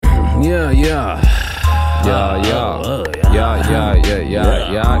Yeah, yeah. Yeah, yeah. Yeah, yeah, yeah,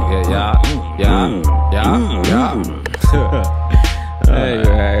 yeah, yeah, yeah, yeah.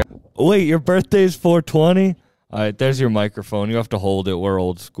 Hey. Wait, your birthday's 420? All right, there's your microphone. You have to hold it. We're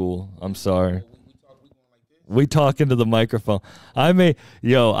old school. I'm sorry. We talk into the microphone. I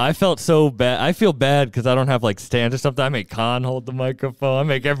felt so bad. I feel bad because I don't have like stands or something. I make Khan hold the microphone. I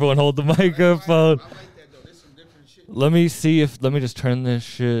make everyone hold the microphone. I like that though. There's some different shit. Let me just turn this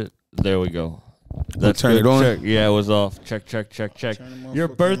shit. There we go. Turn it on? Check. Yeah, it was off. Check. Your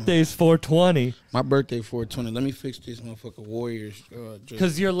birthday's 420. My birthday 420. Let me fix this motherfucker Warriors.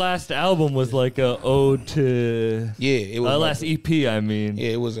 Because your last album was like a ode to... Yeah, it was. last EP, I mean. Yeah,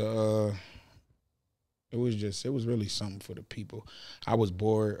 it was a... It was really something for the people. I was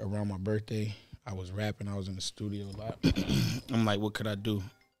bored around my birthday. I was rapping. I was in the studio a lot. I'm like, what could I do?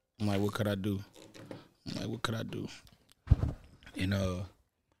 And I recorded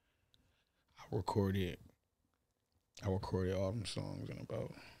all them songs in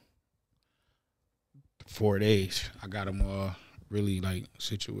about 4 days. I got them all really like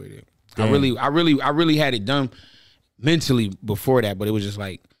situated. Damn. I really had it done mentally before that, but it was just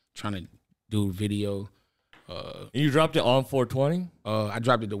like trying to do video. You dropped it on 420? I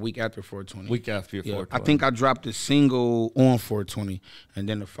dropped it the week after 420. Week after your 420. I think I dropped the single on 420, and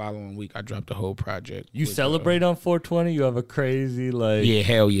then the following week I dropped the whole project. You celebrate on 420? You have a crazy like... Yeah,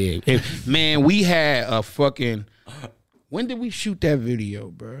 hell yeah. Man, we had a fucking... When did we shoot that video,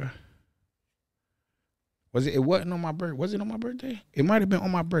 bro? It wasn't on my birthday. Was it on my birthday? It might have been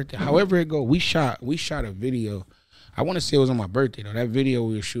on my birthday. However it go, we shot a video. I want to say it was on my birthday, though. That video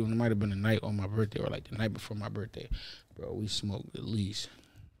we were shooting, it might have been the night on my birthday or like the night before my birthday. Bro, we smoked at least.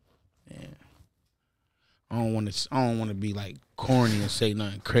 Man. I don't want to be like corny and say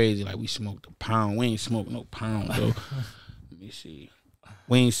nothing crazy like we smoked a pound. We ain't smoked no pound, though. Let me see.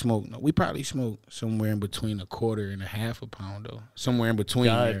 We ain't smoked no. We probably smoked somewhere in between a quarter and a half a pound, though. Somewhere in between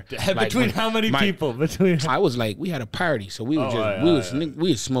there. Between how many people? I was like, we had a party, so we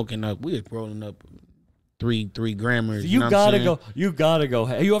was smoking up. We was rolling up 3 grammars. You gotta go. You gotta go.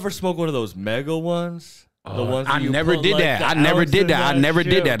 Hey, you ever smoke one of those mega ones? The ones I never did that. I never did that. I never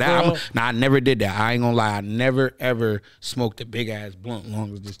did that. I never did that. I ain't gonna lie. I never ever smoked a big ass blunt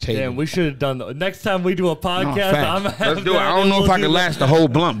long as this table. Damn, we should have done that. Next time we do a podcast, let's do it. I don't know if I can last the whole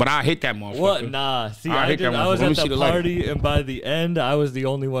blunt, but I'll hit that motherfucker. What? Nah. See, I was at the party, and by the end, I was the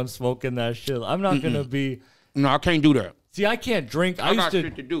only one smoking that shit. I'm not gonna be. No, I can't do that. See, I can't drink. I got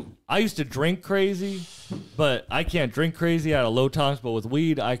shit to do. I used to drink crazy, but I can't drink crazy at a low times. But with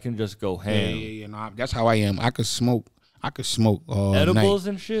weed, I can just go ham. Yeah. No, that's how I am. I could smoke edibles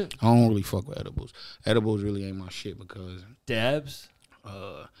night. And shit. I don't really fuck with edibles. Edibles really ain't my shit because dabs.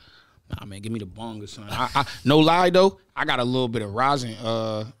 Nah, man, give me the bong or something. I no lie though, I got a little bit of rosin.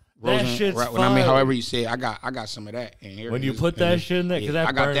 That shit's fine. I mean, however you say it, I got some of that in here. When you put that shit in there, because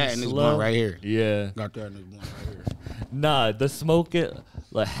I got that in this blunt right here. Yeah, got that in this blunt right here. Nah, the smoke it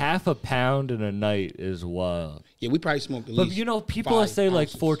like half a pound in a night is wild. Yeah, we probably smoked at least. But you know, people say like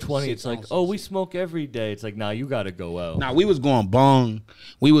 420. It's like, oh, we smoke every day. It's like, nah, you got to go out. Nah, we was going bong,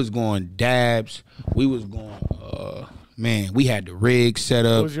 we was going dabs, we was going. Man, we had the rig set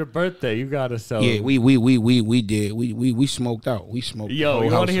up. It was your birthday. You gotta sell. Yeah, we did. We smoked out. We smoked. Yo,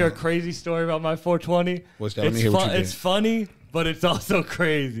 you want to hear a crazy story about my 420? What's that? Let me hear what you did. It's funny, but it's also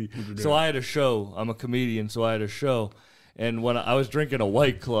crazy. So I had a show. I'm a comedian, so I had a show, and when I was drinking a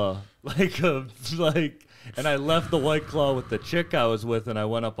White Claw, and I left the White Claw with the chick I was with, and I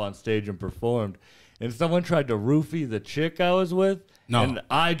went up on stage and performed, and someone tried to roofie the chick I was with, and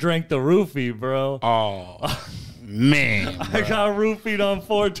I drank the roofie, bro. Oh. Man, bro. I got roofied on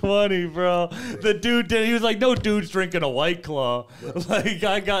 420, bro. The dude did. He was like, "No dude's drinking a White Claw." Like,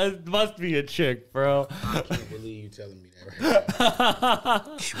 it must be a chick, bro. I can't believe you telling me that.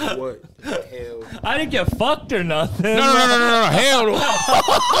 Right. What the hell? I didn't get fucked or nothing. No. Hell no.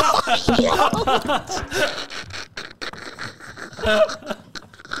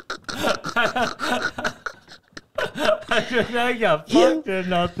 I got fucked or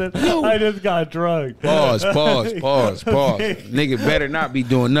nothing. I just got drunk. Pause. Nigga better not be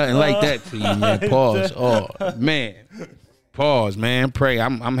doing nothing like that to you, man. Pause. Oh, man. Pause, man. Pray.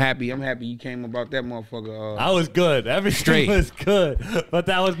 I'm happy. I'm happy you came about that motherfucker. I was good. Everything was good. But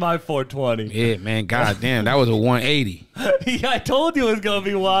that was my 420. Yeah, man. Goddamn. That was a 180. Yeah, I told you it was going to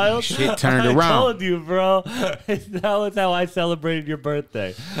be wild. Shit turned around. I told you, bro. That was how I celebrated your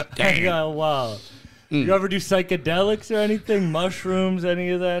birthday. Damn. I got wild. You ever do psychedelics or anything? Mushrooms,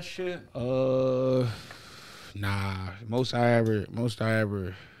 any of that shit? Nah. Most I ever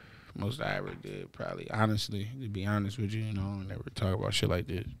Most I ever did, probably. Honestly, to be honest with you, you know, I never talk about shit like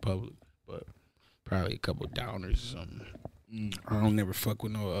this public, but probably a couple downers or something. I don't never fuck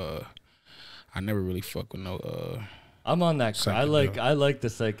with no. I never really fuck with no. I'm on that. I like the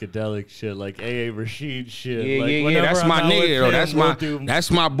psychedelic shit, like AA Rashid shit. Yeah, like, yeah. That's my nigga, though.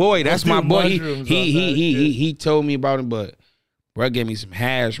 That's my boy. That's my boy. He told me about it, but bro gave me some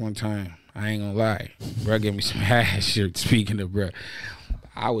hash one time. I ain't gonna lie, bro gave me some hash. Speaking of bro,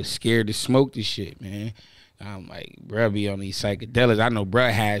 I was scared to smoke this shit, man. I'm like, bro, be on these psychedelics. I know bro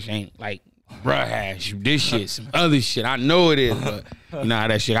hash ain't like bro hash. This shit, some other shit. I know it is, but you know how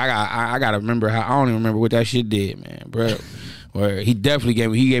that shit. I gotta remember how. I don't even remember what that shit did, man, bro. Or he definitely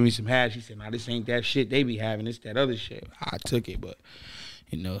gave me some hash. He said, "Nah, this ain't that shit they be having. It's that other shit." I took it, but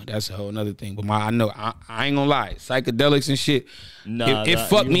you know that's a whole nother thing. But I know I ain't gonna lie, psychedelics and shit. Nah, it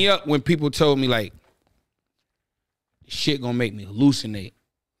fucked me up when people told me like, shit gonna make me hallucinate. You know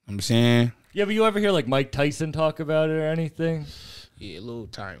what I'm saying. Yeah, but you ever hear like Mike Tyson talk about it or anything? Yeah, a little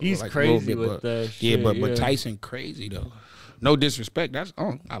tiny. He's like crazy a little bit, with but, that shit. Yeah, but Tyson crazy though. No disrespect.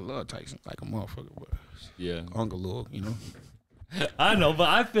 I love Tyson like a motherfucker. But yeah, Uncle Lil, you know. I know, but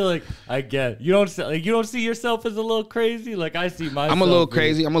I feel like I get you don't see yourself as a little crazy. Like I see myself. I'm a little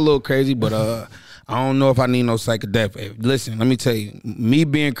crazy, but I don't know if I need no psychedelic. Listen, let me tell you, me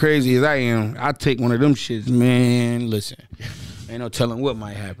being crazy as I am, I take one of them shits, man. Listen. Ain't no telling what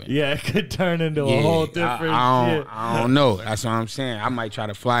might happen. Yeah, it could turn into a whole different shit. I don't know. That's what I'm saying. I might try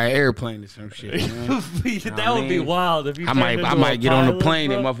to fly an airplane or some shit. Man. That would be wild if you. I might get on the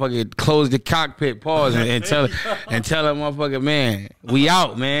plane and motherfucker close the cockpit, pause, and tell that motherfucker, man, we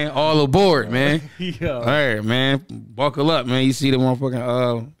out, man, all aboard, man. Yo. All right, man, buckle up, man. You see the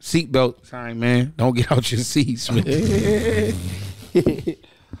motherfucking seatbelt sign, man. Don't get out your seats, man.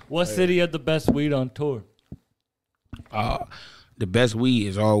 What city had the best weed on tour? The best weed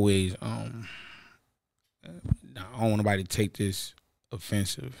is always I don't want nobody to take this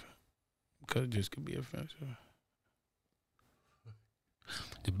offensive because this could be offensive.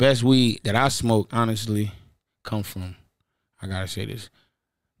 The best weed that I smoke, honestly, come from, I gotta say this,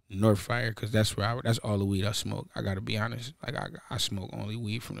 North Fire, because that's all the weed I smoke. I gotta be honest. Like I smoke only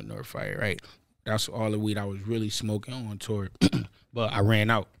weed from the North Fire, right? That's all the weed I was really smoking on tour. But I ran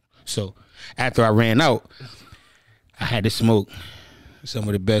out. So after I ran out, I had to smoke some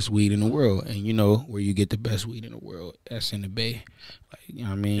of the best weed in the world. And you know where you get the best weed in the world? That's in the Bay. Like, you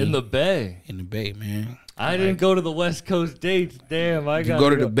know what I mean? In the Bay? In the Bay, man. I didn't go to the West Coast dates. Damn, I got to go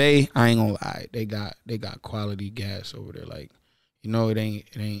to the Bay. I ain't gonna lie. They got quality gas over there. Like, you know, it ain't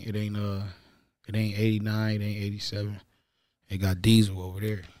 89, it ain't 87. They got diesel over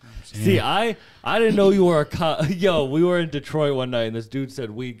there. See, I didn't know you were yo, we were in Detroit one night and this dude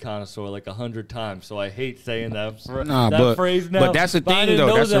said weed connoisseur like 100 times, so I hate saying that phrase now. But that's the thing,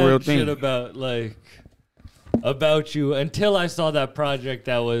 though. That's the real thing. Shit about you until I saw that project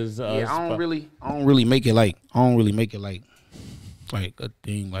that was I don't really make it like a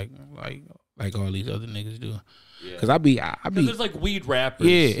thing like all these other niggas do. Yeah. Cause I be there's like weed rappers.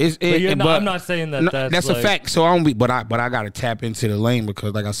 Yeah, but I'm not saying that. That's like, a fact. So I don't be, but I gotta tap into the lane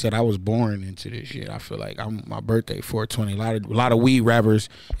because, like I said, I was born into this shit. I feel like my birthday 420. A lot of weed rappers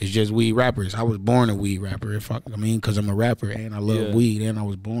is just weed rappers. I was born a weed rapper. Because I'm a rapper and I love weed and I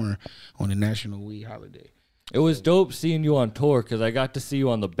was born on the National Weed Holiday. It was dope seeing you on tour because I got to see you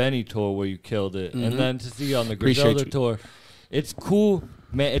on the Benny tour where you killed it, and then to see you on the Griselda tour. It's cool,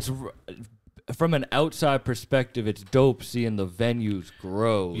 man. It's from an outside perspective, it's dope seeing the venues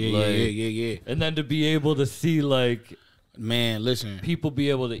grow. Yeah. And then to be able to see, like, man, listen, people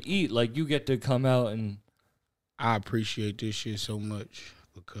be able to eat. Like, you get to come out and. I appreciate this shit so much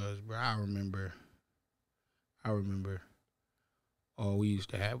because, bro, I remember all we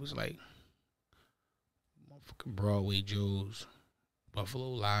used to have was like motherfucking Broadway Joes, Buffalo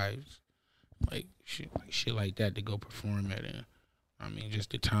Lives, like shit like that to go perform at. And I mean,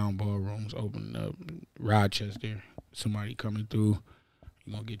 just the town ballrooms opening up. Rochester, somebody coming through,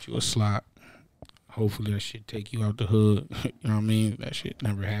 you gonna get you a slot. Hopefully that shit take you out the hood. You know what I mean? That shit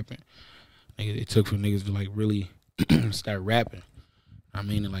never happened. It took for niggas to like really start rapping. I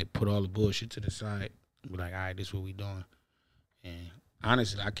mean, and like put all the bullshit to the side. Be like, all right, this is what we doing. And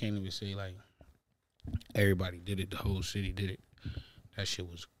honestly, I can't even say like everybody did it. The whole city did it. That shit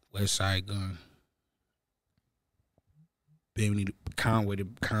was West Side Gun, Conway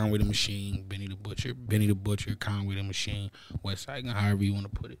the Machine, Benny the Butcher, Conway the Machine, West Side Gun, however you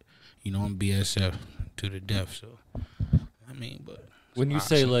want to put it. You know, I'm BSF to the death. So, I mean, but when you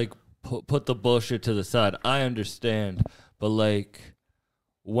say like put the bullshit to the side, I understand, but like,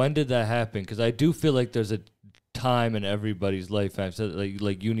 when did that happen? Because I do feel like there's a time in everybody's lifetime. So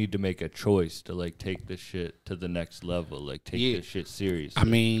like you need to make a choice to like take this shit to the next level. Like take this shit serious. I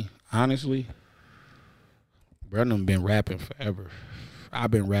mean, honestly, bro, done been rapping forever.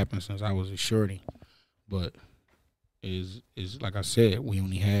 I've been rapping since I was a shorty, but is like I said, we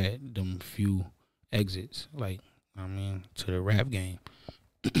only had them few exits. Like I mean, to the rap game,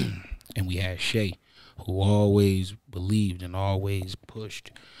 and we had Shay, who always believed and always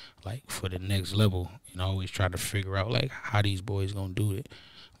pushed like for the next level and always tried to figure out like how these boys gonna do it.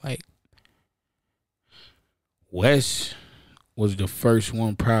 Like Wes was the first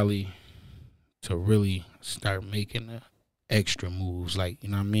one probably to really start making the extra moves, like, you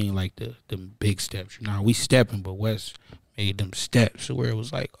know what I mean, like the big steps. You know, we stepping, but Wes made them steps where it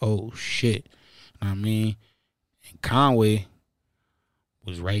was like, oh shit. You know what I mean? And Conway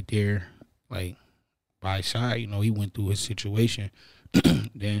was right there, like by his side. You know, he went through his situation.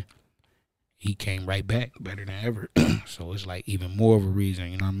 Then he came right back better than ever. So it's like even more of a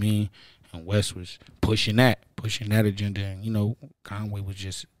reason, you know what I mean? And Wes was pushing that agenda. And, you know, Conway was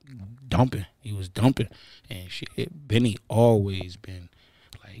just dumping. He was dumping. And shit, Benny always been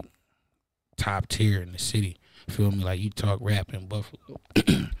like top tier in the city. Feel me? Like you talk rap in Buffalo.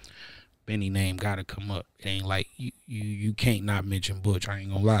 Benny name gotta come up. It ain't like you can't not mention Butch. I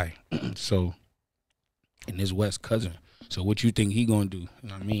ain't gonna lie. So, and this Wes cousin. So what you think he gonna do? You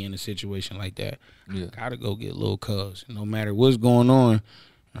know what I mean? In a situation like that, gotta go get Lil Cuz. No matter what's going on,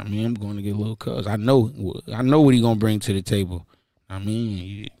 I mean, I'm going to get Lil Cuz. I know what he gonna bring to the table. I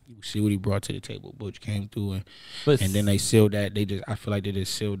mean, you see what he brought to the table. Butch came through, and then they sealed that. I feel like they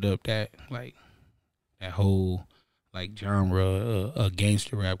just sealed up that like that whole like genre of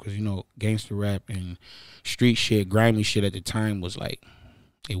gangster rap, because you know gangster rap and street shit, grimy shit at the time was like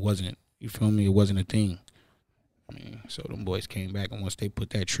it wasn't. You feel me? It wasn't a thing. I mean, so them boys came back, and once they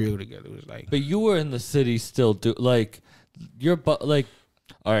put that trio together, it was like. But you were in the city still, like you're like,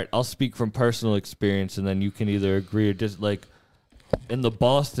 all right. I'll speak from personal experience, and then you can either agree or just like. In the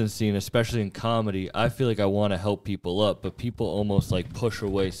Boston scene, especially in comedy, I feel like I want to help people up, but people almost like push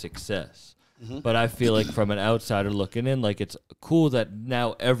away success. Mm-hmm. But I feel like from an outsider looking in, like it's cool that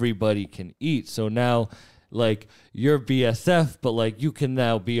now everybody can eat. So now, like you're BSF, but like you can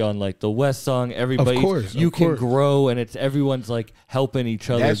now be on like the West song. Everybody, you can grow, and it's everyone's like helping each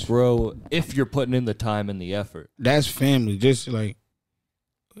other grow if you're putting in the time and the effort. That's family. Just like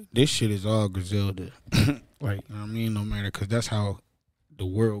this shit is all Griselda. Like, you know what I mean? No matter, because that's how the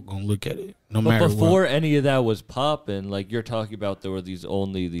world gonna look at it. No matter what. But before any of that was popping, like you're talking about, there were these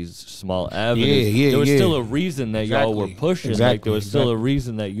small avenues. There was still a reason that y'all were pushing. Like there was still a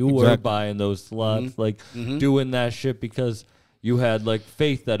reason that you were buying those slots, like doing that shit because you had like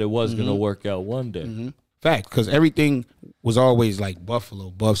faith that it was gonna work out one day. Fact, because everything was always like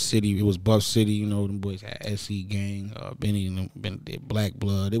Buffalo, Buff City. It was Buff City, you know. Them boys had SC Gang, Benny and them, Black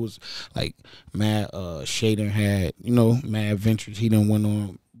Blood. It was like mad. Shaden had, you know, mad ventures. He didn't went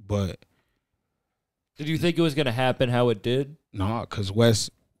on, but did you think it was gonna happen how it did? No, because West,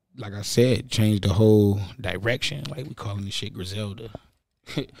 like I said, changed the whole direction. Like we calling this shit Griselda.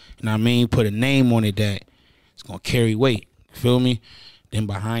 You know what I mean? Put a name on it that it's gonna carry weight. Feel me? Then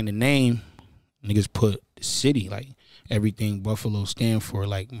behind the name, niggas put city, like everything Buffalo stand for,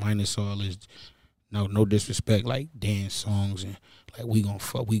 like minus all this no disrespect, like dance songs and like we going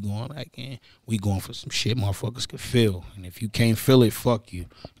for some shit motherfuckers could feel, and if you can't feel it, fuck you. You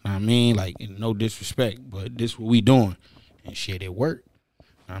know what I mean? Like, no disrespect, but this what we doing, and shit, it worked.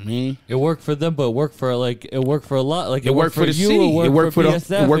 I mean, it worked for them, but it worked for a lot. Like it worked for the city. It worked for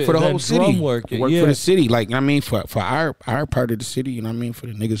BSF. It worked for the whole city. It worked for the city. Like, I mean, for our part of the city. You know what I mean? For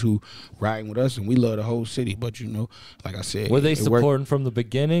the niggas who riding with us, and we love the whole city. But you know, like I said, were they supporting from the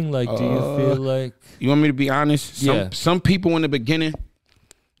beginning? Like, do you feel like? You want me to be honest? Some people in the beginning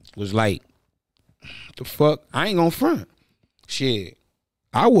was like, "The fuck, I ain't gonna front." Shit.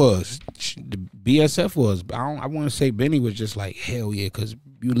 I was. The BSF was. I want to say Benny was just like, hell yeah, because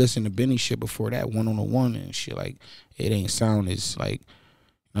you listen to Benny shit before that, 1-on-1 and shit, like, it ain't sound as, like,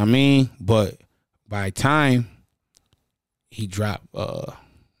 I mean, but by the time he dropped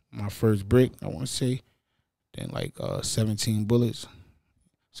my first brick, I want to say, then, like, 17 bullets.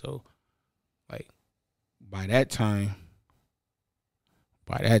 So, like, by that time,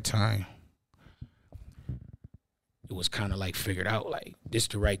 it was kind of like figured out, like, this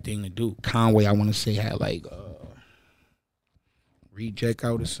the right thing to do. Conway, I want to say, had like Reject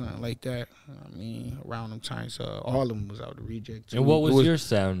out or something like that. I mean, around them times, all of them was out the Reject too. And what was your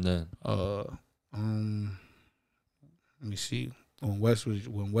sound then? Let me see. When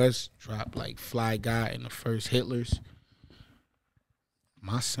West dropped like Fly Guy and the first Hitlers,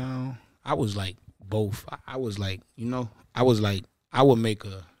 my sound, I was like both. I was like, you know, I would make,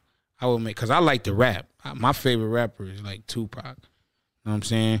 because I like to rap. My favorite rapper is like Tupac. You know what I'm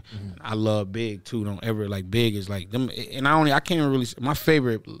saying? I love Big too. Don't ever like Big is like them, and I can't really. My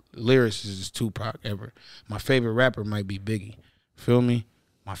favorite lyricist is Tupac ever. My favorite rapper might be Biggie. Feel me?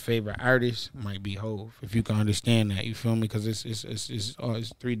 My favorite artist might be Hov. If you can understand that, you feel me? Because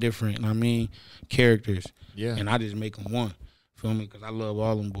it's three different. You know what I mean, characters. Yeah. And I just make them one. Feel me? Because I love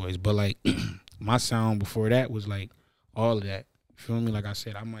all them boys. But like my sound before that was like all of that. Feel me? Like I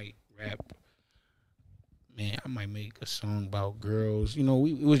said, I might rap. Man, I might make a song about girls. You know,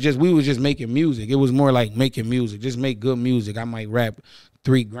 we was just making music. It was more like making music. Just make good music. I might rap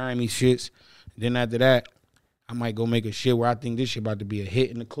 3 grimy shits. Then after that, I might go make a shit where I think this shit about to be a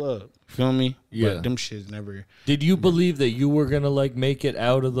hit in the club. Feel me? Yeah. But them shits never. Did you believe that you were gonna like make it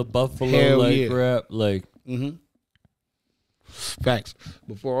out of the Buffalo Hell like yeah. rap? Like, Facts.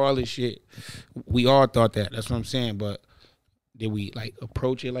 Before all this shit, we all thought that. That's what I'm saying. But did we like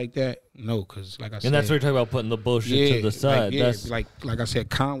approach it like that? No, because like I said, and that's what you're talking about, putting the bullshit to the side. That's like I said,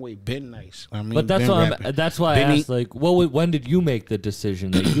 Conway been nice. I mean, but that's why that's why I asked, like, when did you make the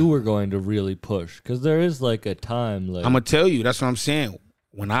decision that you were going to really push? Because there is like a time. Like, I'm gonna tell you, that's what I'm saying.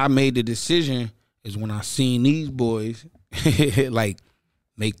 When I made the decision is when I seen these boys like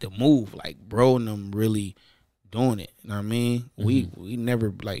make the move, like bro and them really doing it. You know what I mean? We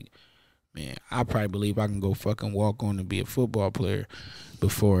never like. Man, I probably believe I can go fucking walk on and be a football player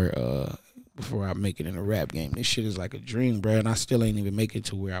before I make it in a rap game. This shit is like a dream, bro, and I still ain't even make it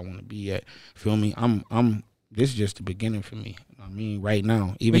to where I want to be at. Feel me? This is just the beginning for me. I mean, right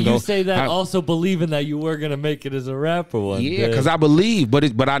now, even but though you say that also believing that you were gonna make it as a rapper one day. Yeah, because I believe,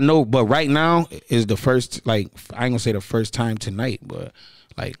 but I know, but right now is the first, like, I ain't gonna say the first time tonight, but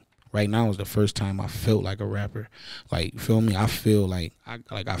like. Right now is the first time I felt like a rapper. Like, feel me? I feel like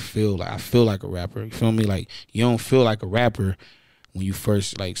I feel like a rapper. You feel me? Like, you don't feel like a rapper when you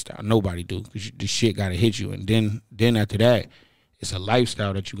first like start. Nobody do, because the shit gotta hit you, and then after that, it's a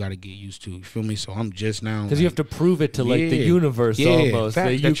lifestyle that you gotta get used to. You feel me? So I'm just now because you have to prove it to like the universe almost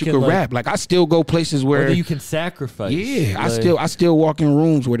fact, that you can like, rap. Like I still go places where that you can sacrifice. Yeah, like, I still walk in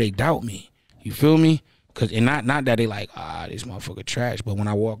rooms where they doubt me. You feel me? Cause and not that they like, this motherfucker trash, but when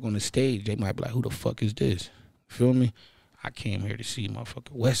I walk on the stage, they might be like, who the fuck is this? Feel me? I came here to see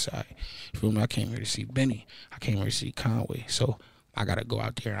motherfucking Westside. Feel me? I came here to see Benny. I came here to see Conway. So I gotta go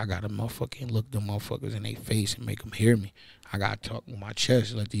out there and I gotta motherfucking look them motherfuckers in their face and make them hear me. I gotta talk with my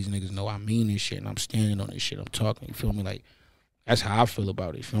chest, let these niggas know I mean this shit and I'm standing on this shit. I'm talking. You feel me? Like that's how I feel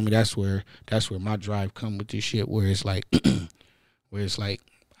about it. You feel me? That's where my drive come with this shit. Where it's like,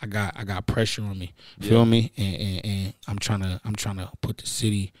 I got pressure on me. Feel me? And I'm trying to put the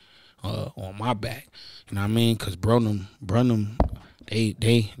city on my back. You know what I mean? Cause Brunham, they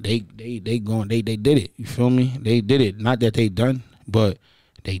did it. You feel me? They did it. Not that they done, but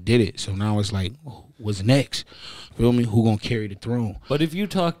they did it. So now it's like, what's next? Feel me? Who gonna carry the throne? But if you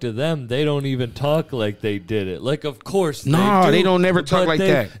talk to them, they don't even talk like they did it. Like, of course, they don't never talk like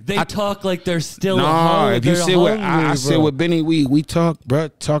that. They talk like they're still. If you sit with I sit with Benny, we talk, bro,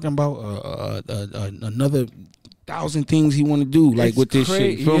 talking about another 1,000 things he want to do, like it's with this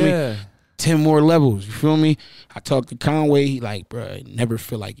shit. You feel me? 10 more levels. You feel me? I talked to Conway. He like, bro, I never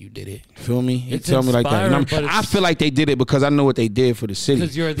feel like you did it. You feel me? He tell me like that. And I feel like they did it because I know what they did for the city.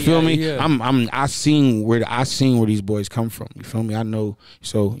 You're the feel me? I seen where these boys come from. You feel me? I know.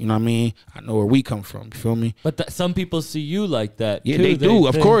 So you know what I mean? I know where we come from. You feel me? But some people see you like that. Yeah, too. they do.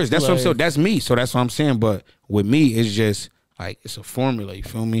 Of course. That's what I'm saying. That's me. So that's what I'm saying. But with me, it's just like it's a formula. You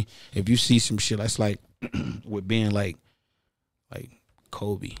feel me? If you see some shit, that's like with being like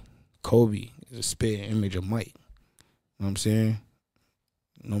Kobe. Kobe is a spit image of Mike. You know what I'm saying?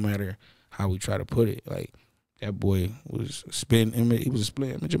 No matter how we try to put it, like that boy was a spit image. He was a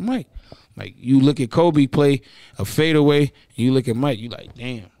split image of Mike. Like you look at Kobe play a fadeaway, and you look at Mike, you like, damn.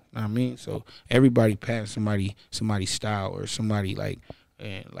 You know what I mean? So everybody passed somebody's style or somebody like,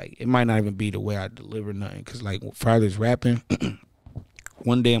 and like it might not even be the way I deliver nothing. Cause like Father's rapping,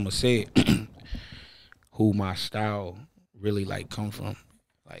 one day I'm gonna say it, who my style really like come from.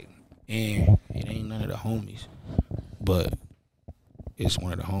 Like, and it ain't none of the homies, but it's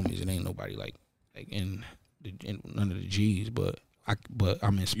one of the homies. It ain't nobody like in none of the G's, but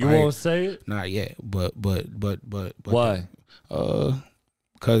I'm inspired. You won't say it? Not yet, but why?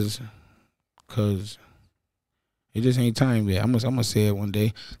 Cause it just ain't time yet. I'm gonna say it one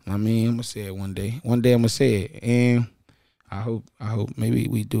day. I mean, I'm gonna say it one day. One day I'm gonna say it, and I hope maybe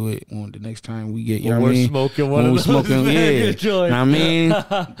we do it on the next time we get. You know what I mean? Smoking one of those smoking, yeah. Know what I mean,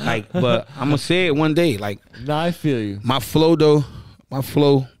 like, but I'm gonna say it one day. Like, nah, I feel you. my flow though,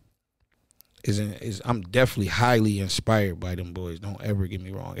 I'm definitely highly inspired by them boys. Don't ever get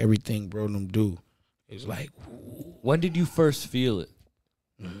me wrong. Everything bro them do is like. When did you first feel it?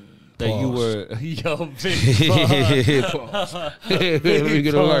 That Pause. you were yo big pause. Let me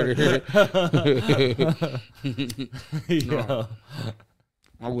get a water. Yo.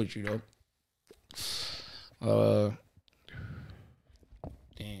 I'm with you though.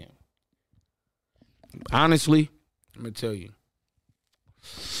 Damn. Honestly, I'm gonna tell you.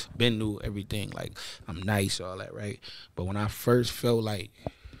 Been knew everything, like I'm nice, all that, right? But when I first felt like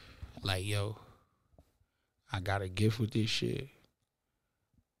yo, I got a gift with this shit.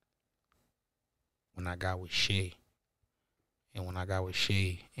 When I got with Shay, and when I got with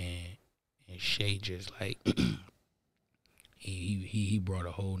Shay, and Shay just like he brought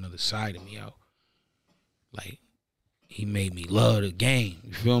a whole nother side of me out. Like he made me love the game.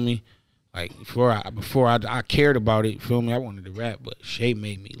 You feel me? Like before I cared about it, you feel me? I wanted to rap, but Shay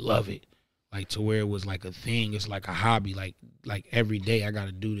made me love it. Like to where it was like a thing. It's like a hobby. Like every day I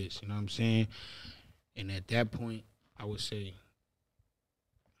gotta do this. You know what I'm saying? And at that point, I would say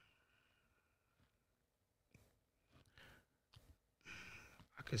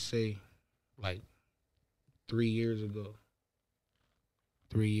I could say like 3 years ago.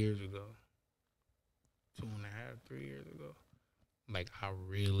 3 years ago. 2.5, 3 years ago. Like I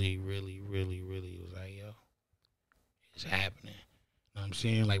really was like, yo, it's happening. You know what I'm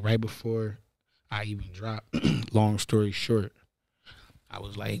saying? Like right before I even dropped, long story short, I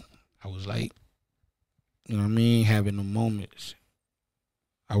was like, you know what I mean, having the moments.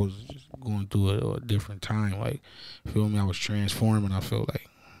 I was just going through a different time. Like, feel me? I was transforming. I felt like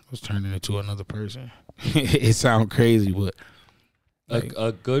I was turning into another person. It sounds crazy, but like,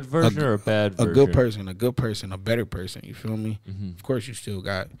 a good version or a bad version? A good person, a better person. You feel me? Mm-hmm. Of course, you still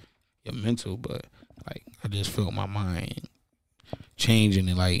got your mental, but like I just felt my mind changing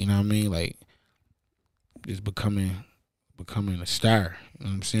and like, you know what I mean? Like just becoming a star. You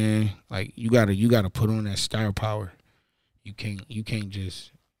know what I'm saying? Like you gotta put on that star power. You can't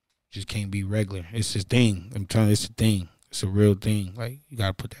just can't be regular. It's a thing. I'm telling you, it's a thing. It's a real thing. Like you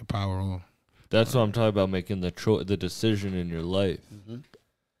gotta put that power on. That's what I'm talking about, making the decision in your life. Mm-hmm.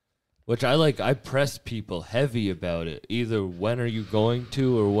 Which I press people heavy about it. Either when are you going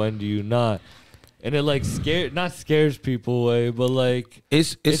to or when do you not? And it like scares people away, but like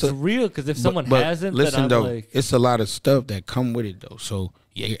it's real because if someone hasn't, listen then I'm though, like, it's a lot of stuff that come with it though. So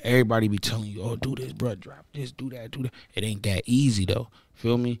yeah, everybody be telling you, oh, do this, bro, drop this, do that. It ain't that easy though.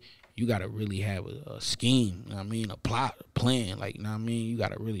 Feel me? You gotta really have a scheme. You know what I mean? A plot, a plan. Like, you know what I mean? You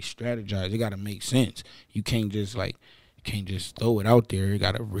gotta really strategize. It gotta make sense. You can't just throw it out there. It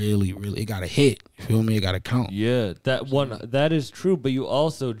gotta really, it gotta hit. You feel me? It gotta count. Yeah, that is true. But you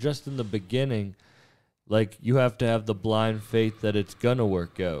also, just in the beginning, like you have to have the blind faith that it's gonna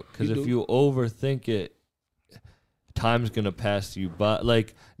work out. Because if you overthink it, time's gonna pass you by.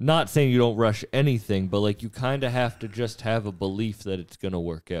 Like, not saying you don't rush anything, but like you kind of have to just have a belief that it's gonna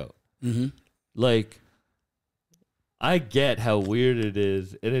work out. Mm-hmm. Like, I get how weird it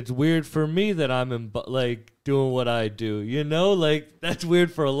is, and it's weird for me that I'm like doing what I do. You know, like that's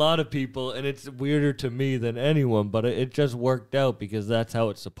weird for a lot of people, and it's weirder to me than anyone. But it just worked out because that's how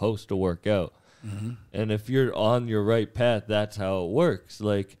it's supposed to work out. Mm-hmm. And if you're on your right path, that's how it works.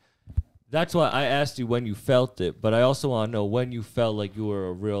 Like, that's why I asked you when you felt it, but I also want to know when you felt like you were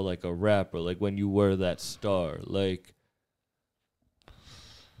a real, like a rapper, like when you were that star, like.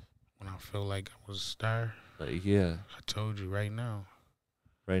 When I felt like I was a star? Like, yeah. I told you right now.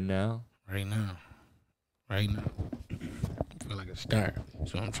 Right now? Right now. Right now. I feel like a star.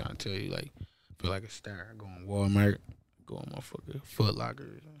 So I'm trying to tell you, like, I feel like a star. I go on Walmart, go on motherfucking Foot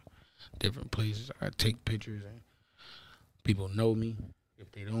Lockers, different places. I take pictures and people know me.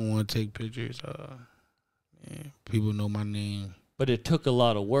 If they don't want to take pictures, people know my name. But it took a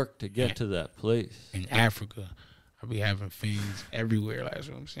lot of work to get to that place. In Africa, I be having fans everywhere. Like, that's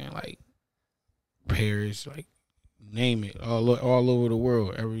what I'm saying. Like Paris, like name it, all over the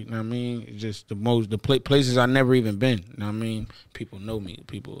world. You know what I mean? It's just the places I never even been. You know what I mean? People know me.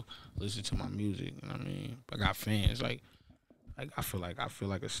 People listen to my music. You know what I mean? I got fans. Like I feel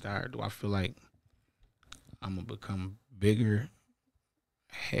like a star. Do I feel like I'm gonna become bigger?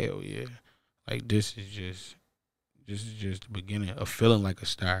 Hell yeah. Like this is just the beginning of feeling like a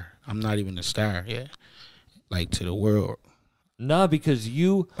star. I'm not even a star yet. Like to the world. Nah, because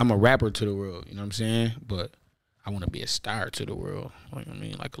I'm a rapper to the world, you know what I'm saying? But I want to be a star to the world. You know what I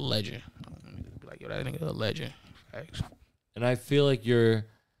mean? Like a legend. Like, yo, that nigga a legend. Facts. And I feel like the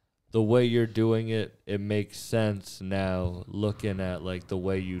way you're doing it, it makes sense now looking at like the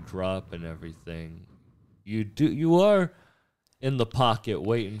way you drop and everything. You are in the pocket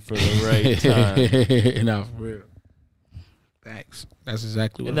waiting for the right time. No, for real. Facts. That's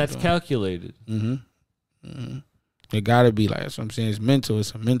exactly what And that's calculated. It gotta be like, that's what I'm saying. It's mental.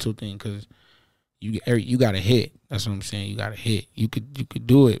 It's a mental thing because you gotta hit. That's what I'm saying. You gotta hit. You could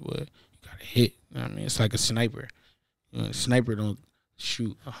do it, but you gotta hit. You know what I mean? It's like a sniper. You know, a sniper don't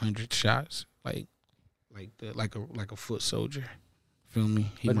shoot 100 shots like a foot soldier. Feel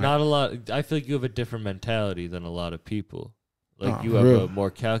me? But not a lot. I feel like you have a different mentality than a lot of people. Like you have real. a more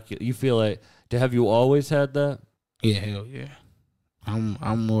calculate. You feel like, have you always had that? Yeah, hell yeah.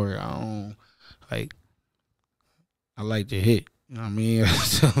 I'm more. I don't like. I like to hit. You know what I mean?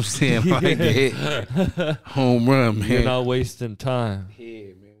 That's what I'm saying. I like to hit home run, man. You're not wasting time. Yeah,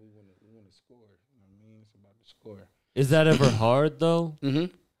 man. We want to score. You know what I mean? It's about to score. Is that ever hard though? Mm-hmm.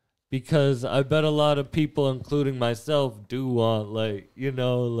 Because I bet a lot of people, including myself, do want like,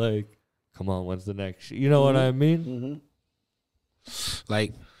 come on, when's the next? You know what I mean? Mm-hmm.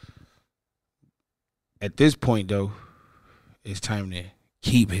 Like at this point though, it's time to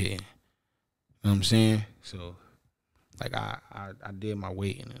keep hitting. You know what I'm saying? So like I did my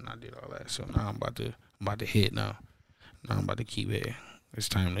weighting and I did all that. So now I'm about to hit now. Now I'm about to keep hitting. It's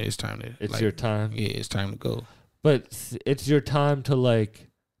time to It's like, your time. Yeah, it's time to go. But it's your time to like.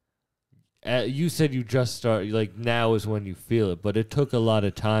 You said you just started. Like now is when you feel it, but it took a lot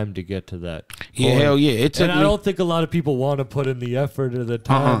of time to get to that. Yeah, hell yeah. It took. And I don't think a lot of people want to put in the effort or the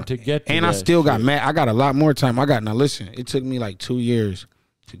time to get to and that I still got shit. mad. I got a lot more time. Now listen, it took me like 2 years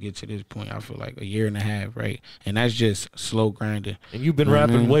to get to this point. I feel like a year and a half, right? And that's just slow grinding. And you've been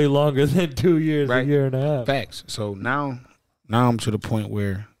rapping way longer than 2 years, right? a year and a half. Facts. So now I'm to the point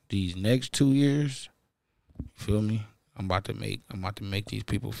where these next 2 years, feel me? I'm about to make these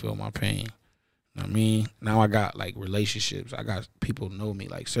people feel my pain. You know what I mean? Now I got like relationships. I got people know me,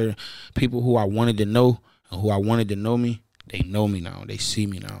 like certain people who I wanted to know and who I wanted to know me. They know me now. They see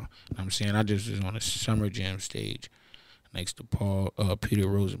me now. You know what I'm saying? I just was on a Summer Jam stage next to Peter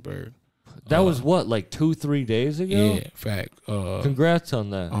Rosenberg. That was what, like 2-3 days ago? Yeah, fact. Congrats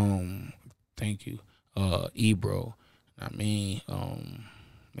on that. Thank you. Ebro. I mean,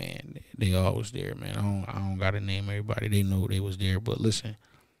 man, they all was there, man. I don't gotta name everybody. They know they was there. But listen,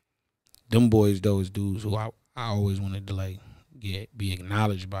 them boys, those dudes who I always wanted to like be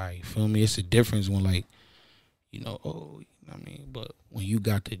acknowledged by. You feel me? It's a difference when like, you know what I mean? But when you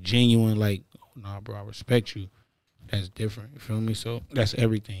got the genuine like, nah, bro, I respect you. That's different. You feel me? So that's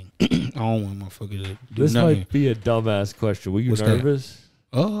everything. I don't want motherfucker to do this nothing. might be a dumbass question. Were you What's nervous?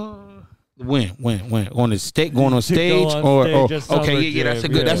 When on the stage, going on stage, okay, yeah,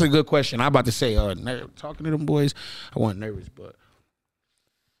 that's a good question. I'm about to say, talking to them boys, I wasn't nervous, but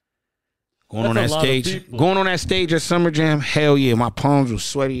going on that stage at Summer Jam, hell yeah, my palms were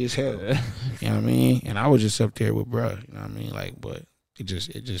sweaty as hell. You know what I mean? And I was just up there with bruh, you know what I mean? Like, but it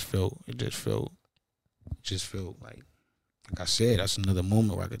just felt like I said, that's another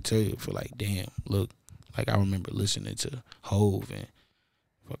moment where I could tell you, feel like, damn, look, like I remember listening to Hove and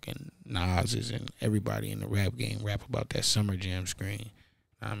fucking Nas and everybody in the rap game rap about that Summer Jam screen.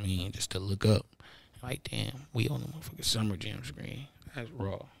 I mean, just to look up, like, damn, we on the motherfucking Summer Jam screen. That's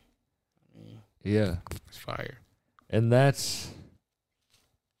raw. Yeah. It's fire. And that's,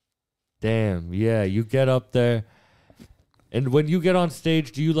 damn, yeah, you get up there, and when you get on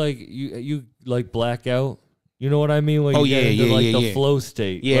stage, do you like, you like black out? You know what I mean? When you get into the flow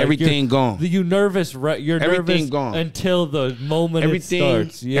state. Yeah, like everything gone. You're nervous, you're everything nervous gone. Until the moment it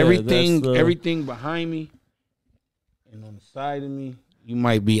starts. Yeah, everything behind me and on the side of me, you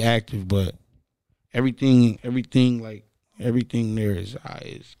might be active, but everything there is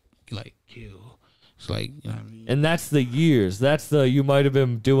like kill. It's like, you know what I mean? And that's the years. You might have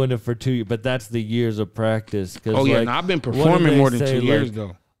been doing it for 2 years, but that's the years of practice. Oh yeah, I've been performing more than 2 years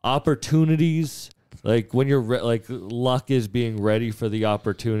though. Opportunities, like when you're like luck is being ready for the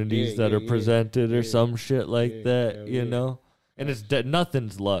opportunities that are presented or some shit like that, you know. And it's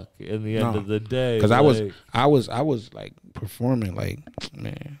nothing's luck in the end of the day. Because I was like performing like,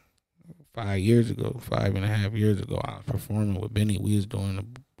 man, 5.5 years ago, I was performing with Benny. We was doing the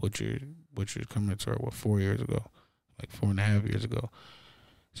Butcher's Coming Tour, 4 years ago, like 4.5 years ago.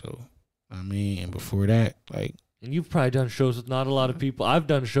 So I mean, and before that, like. And you've probably done shows with not a lot of people. I've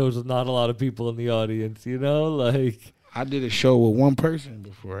done shows with not a lot of people in the audience, you know? Like, I did a show with one person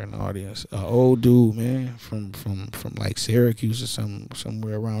before in the audience. An old dude, man, from like Syracuse or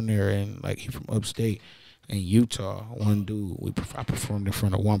somewhere around there, and like he from upstate in Utah. One dude, I performed in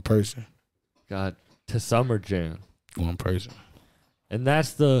front of one person. God, to Summer Jam. One person. And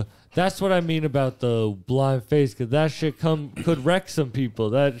that's what I mean about the blind face, because that shit could wreck some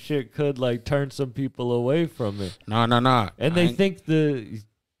people. That shit could like turn some people away from it. No. And they think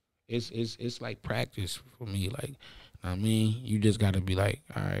it's like practice for me. Like, I mean, you just gotta be like,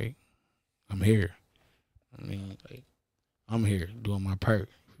 all right, I'm here. I mean, like, I'm here doing my part.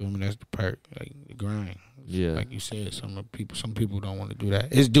 Feel me? That's the part, like the grind. Yeah. Like you said, some people don't want to do that.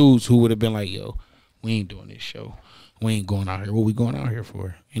 It's dudes who would have been like, yo, we ain't doing this show. We ain't going out here. What we going out here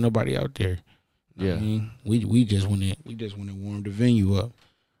for? Ain't nobody out there. Yeah. I mean, we just want to warm the venue up.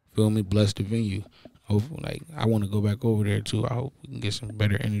 Feel me? Bless the venue. Hopefully, like, I want to go back over there too. I hope we can get some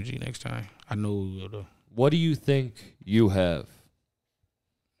better energy next time. I know we will though. What do you think you have?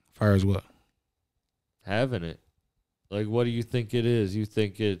 Far as what? Having it. Like, what do you think it is? You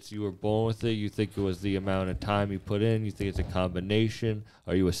think you were born with it? You think it was the amount of time you put in? You think it's a combination?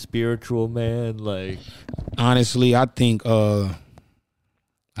 Are you a spiritual man? Like, honestly, I think I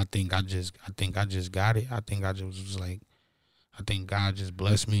just got it. I think God just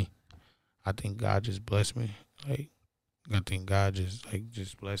blessed me. Like, I think God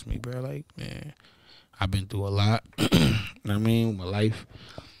just blessed me, bro. Like, man, I've been through a lot. You know what I mean? With my life,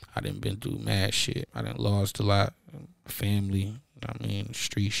 I done been through mad shit. I done lost a lot. Family, you know what I mean,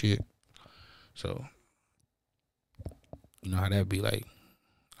 street shit. So, you know how that be like.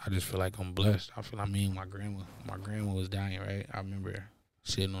 I just feel like I'm blessed. My grandma was dying, right? I remember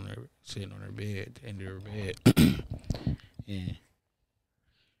sitting on her bed, at the end of her bed, and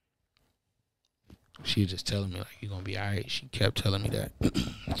she was just telling me, like, you're gonna be all right. She kept telling me that.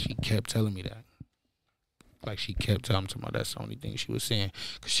 Like, she kept telling me that's the only thing she was saying,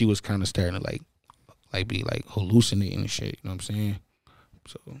 because she was kind of starting to like be like hallucinating and shit, you know what I'm saying?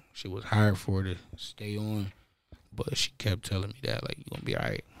 So she was hired for her to stay on, but she kept telling me that, like, you're gonna be all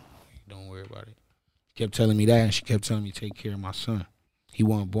right. Don't worry about it. She kept telling me that, and she kept telling me to take care of my son. He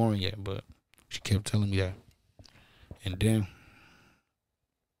wasn't born yet, but she kept telling me that. And then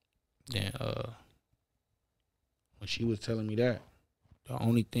when she was telling me that, the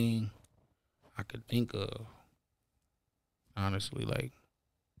only thing I could think of, honestly, like,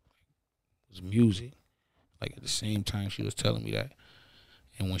 was music. Like, at the same time she was telling me that.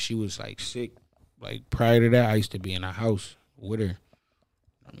 And when she was like sick, like prior to that, I used to be in a house with her.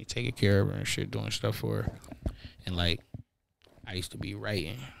 I mean, taking care of her and shit, doing stuff for her. And like, I used to be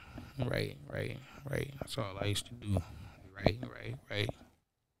writing. That's all I used to do. Write.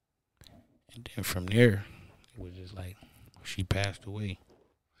 And then from there, it was just like, she passed away.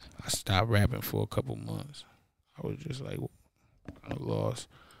 I stopped rapping for a couple months. I was just like, kind of lost.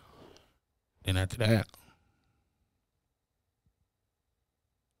 Then after that,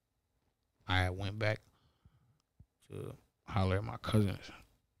 I went back to holler at my cousins.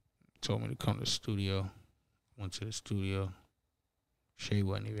 Told me to come to the studio. Went to the studio. Shay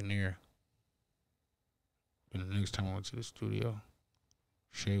wasn't even there. And the next time I went to the studio,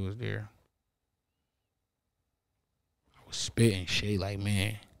 Shay was there. I was spitting. Shay like,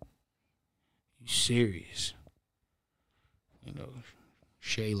 man, you serious? You know,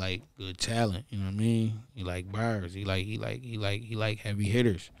 Shay like good talent, you know what I mean? He like bars. He like heavy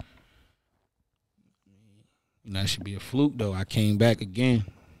hitters. You know, that should be a fluke though. I came back again.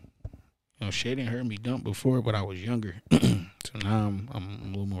 You know, Shay didn't hear me dump before, but I was younger. So now I'm a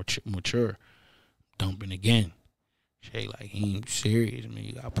little more mature. Dumping again. Shay like, he ain't serious, man.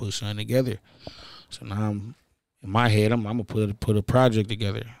 You gotta put something together. So now I'm in my head, I'm gonna put a project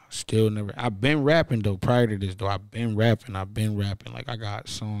together. Still never. I've been rapping though. Prior to this though, I've been rapping. Like, I got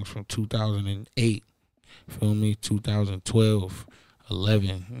songs from 2008. Feel me? 2012,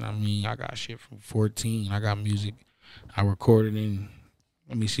 11. I mean, I got shit from 14. I got music I recorded in.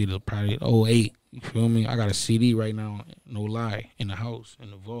 Let me see, probably 08. You feel me? I got a CD right now, no lie, in the house, in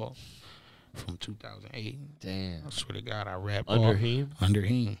the vault, from 2008. damn. I swear to God, I rap Under all, him? Under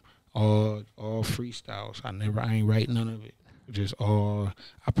him. All freestyles. I ain't write none of it. Just all.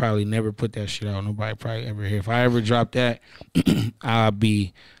 I probably never put that shit out. Nobody probably ever hear. If I ever drop that,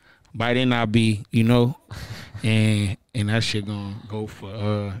 by then I'll be, you know, and that shit gonna go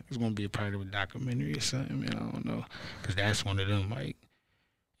for, it's gonna be a part of a documentary or something, man. I don't know. Cause that's one of them, like,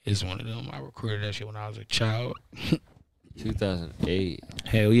 it's one of them. I recorded that shit when I was a child. 2008.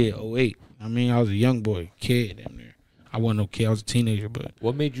 Hell yeah, 08. I mean, I was a young boy, kid, damn near. I wasn't no kid. I was a teenager, but.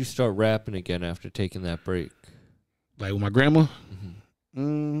 What made you start rapping again after taking that break? Like with my grandma?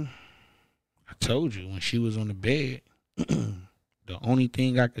 Mm-hmm. I told you, when she was on the bed, the only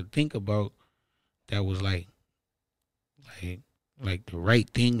thing I could think about that was like the right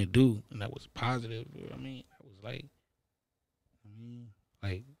thing to do, and that was positive. I mean, I was like,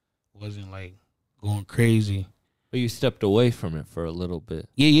 wasn't like going crazy. But you stepped away from it for a little bit.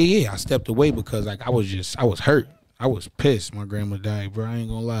 Yeah. I stepped away because like I was hurt. I was pissed. My grandma died, bro. I ain't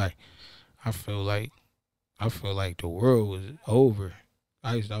gonna lie. I feel like the world was over.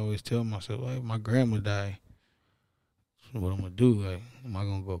 I used to always tell myself, like, my grandma died. So what I'm gonna do? Like, am I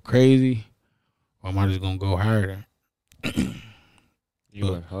gonna go crazy, or am I just gonna go harder?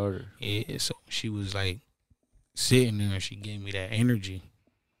 You went harder. Yeah. So she was like sitting there, and she gave me that energy.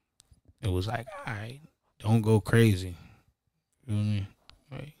 It was like, all right, don't go crazy. You know what I mean?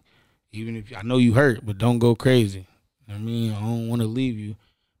 Like, even if I know you hurt, but don't go crazy. You know what I mean? I don't want to leave you,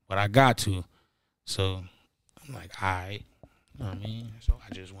 but I got to. So I'm like, all right. You know what I mean? So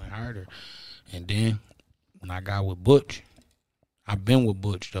I just went harder. And then when I got with Butch, I've been with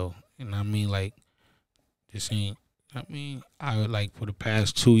Butch though. And I mean, like, this ain't, I mean, I like for the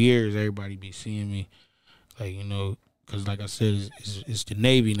past 2 years, everybody be seeing me, like, you know, because like I said, it's the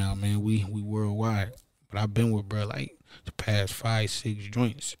Navy now, man. We worldwide. But I've been with bro like the past 5-6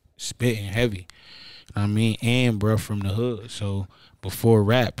 joints, spitting heavy. You know what I mean? And bro from the hood. So before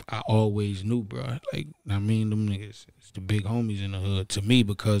rap, I always knew, bro. Like, I mean, them niggas, it's the big homies in the hood to me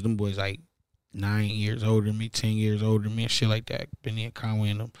because them boys like 9 years older than me, 10 years older than me, and shit like that. Benny and Conway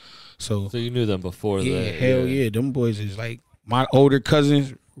and them. So you knew them before that. Yeah, hell yeah. Them boys is like my older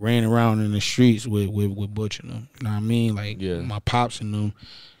cousins ran around in the streets with Butch and them. You know what I mean? Like my pops and them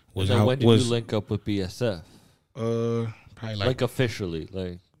was so out. When did you link up with BSF? Probably like officially,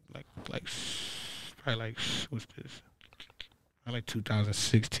 like probably like what's this? Probably like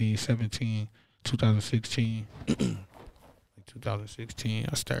 2016, 17, 2016. Like 2016,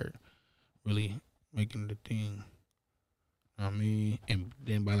 I started really making the thing. You know what I mean? And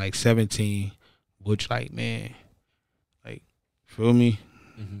then by like 17, Butch like, man, like, feel me?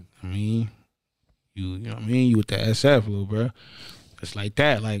 I mean, you know what I mean? You with the SF, little bro. It's like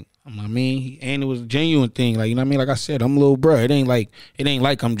that, like, I mean, and it was a genuine thing, like, you know what I mean? Like I said, I'm little bro. It ain't like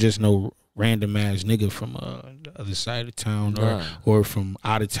I'm just no random ass nigga from the other side of town or from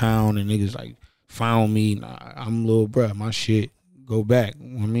out of town, and niggas like found me. Nah, I'm little bro. My shit go back.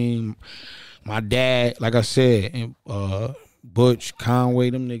 I mean, my dad, like I said, and Butch, Conway,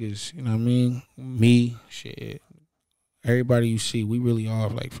 them niggas. You know what I mean? Me, shit. Everybody you see, we really are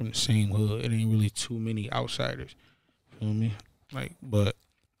like from the same hood. It ain't really too many outsiders. Feel me? Like, but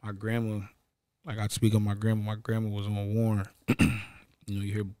my grandma, like I speak of my grandma. My grandma was on Warren. You know,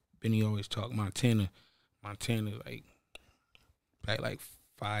 you hear Benny always talk Montana. Montana, like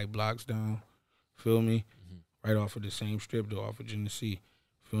 5 blocks down. Feel me? Right off of the same strip though, off of Genesee.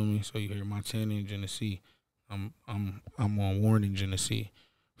 Feel me? So you hear Montana and Genesee. I'm on Warren in Genesee.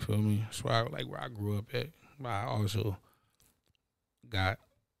 Feel me? So I like where I grew up at. But I also got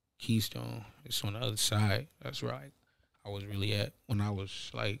Keystone. It's on the other side. That's right. I was really at when I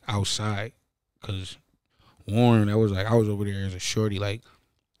was like outside, cause Warren, I was over there as a shorty, like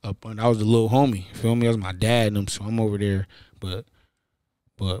up on. I was the little homie. Feel me? That was my dad and them, so I'm over there. But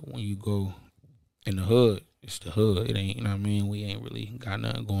when you go in the hood, it's the hood. It ain't, you know what I mean? We ain't really got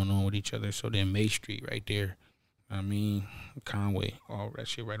nothing going on with each other. So then May Street right there. I mean, Conway, all that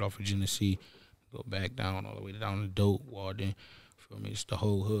shit right off of Genesee. Go back down all the way down to Dope, Walden. Feel me? It's the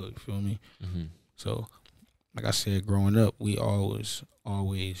whole hood. Feel me? So, like I said, growing up, we always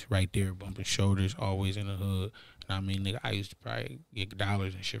right there, bumping shoulders, always in the hood. And I mean, nigga, I used to probably get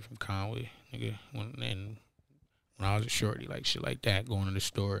dollars and shit from Conway, nigga. When I was a shorty, like shit like that, going to the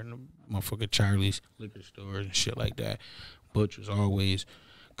store and the motherfucker Charlie's liquor stores and shit like that. Butch was always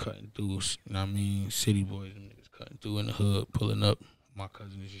cutting through, you know what I mean? City boys, them niggas cutting through in the hood, pulling up. My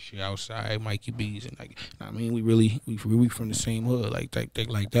cousins and shit outside, Mikey B's, and like, I mean, we really from the same hood, like that.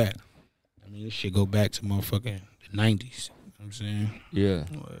 I mean, this shit go back to motherfucking the 90s. You know what I'm saying? Yeah.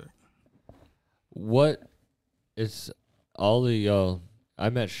 What is all of y'all? I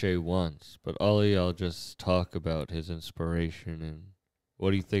met Shay once, but all of y'all just talk about his inspiration and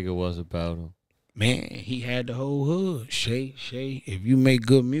what do you think it was about him? Man, he had the whole hood. Shay, if you make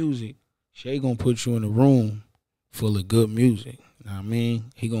good music, Shay gonna put you in a room full of good music. You know what I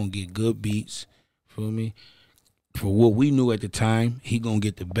mean? He gonna get good beats, feel me? For what we knew at the time, he gonna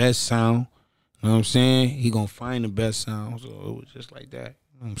get the best sound. You know what I'm saying? He gonna find the best sound. So it was just like that.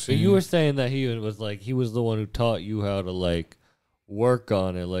 You know what I'm saying? So you were saying that he was the one who taught you how to like work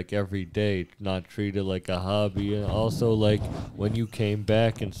on it like every day, not treat it like a hobby, and also like when you came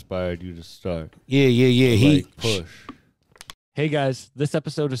back inspired you to start. Yeah. Like, push. Hey guys, this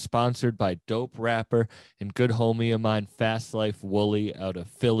episode is sponsored by dope rapper and good homie of mine, Fast Life Wooly, out of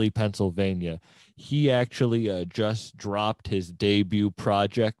Philly, Pennsylvania. He actually just dropped his debut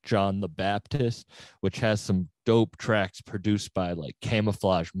project, John the Baptist, which has some dope tracks produced by like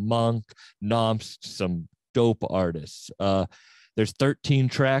Camouflage Monk, Nomps, some dope artist. There's 13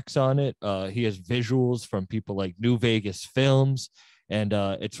 tracks on it. He has visuals from people like New Vegas Films, and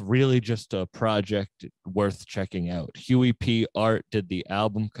it's really just a project worth checking out. Huey P. Art did the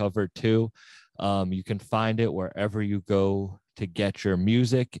album cover too. You can find it wherever you go to get your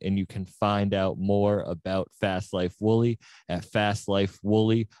music, and you can find out more about Fast Life Wooly at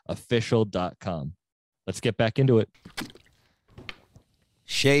fastlifewoollyofficial.com. Let's get back into it.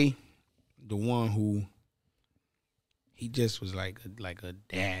 Shay, the one who he just was like a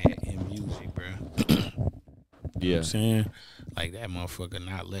dad in music, bro. You know what I'm saying? Like that motherfucker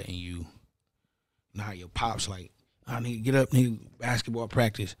not letting you, not your pops like, I need to get up, need basketball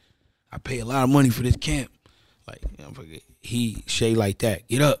practice. I pay a lot of money for this camp. Like, you know, Shay like that.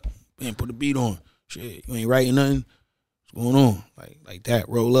 Get up, man, put the beat on. Shit, you ain't writing nothing. What's going on? Like that,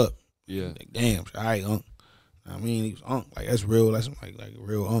 roll up. Yeah. Like, damn, all right, Unc. I mean, he was Unc. Like, that's real. That's like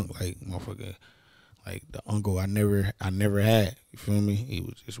real Unc. Like, motherfucker, like the uncle I never had. You feel me? He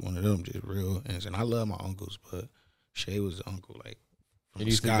was just one of them, just real. And I love my uncles, but Shay was the uncle, like, from And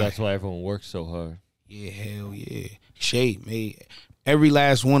the you sky. think that's why everyone works so hard? Yeah, hell yeah. Shay made every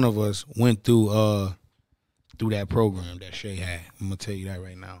last one of us went through that program that Shay had. I'm gonna tell you that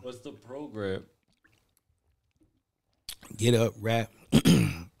right now. What's the program? Get up, rap,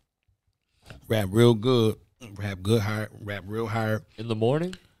 rap real good, rap good hard, rap real hard. In the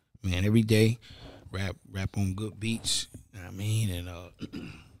morning? Man, every day, rap on good beats. You know what I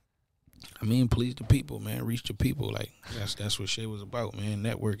mean? And please the people, man. Reach the people. Like that's what shit was about, man.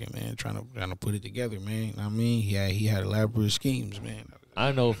 Networking, man. Trying to put it together, man. You know what I mean? He had elaborate schemes, man. I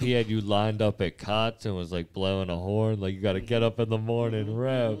don't know if he had you lined up at COTS and was like blowing a horn, like you got to get up in the morning,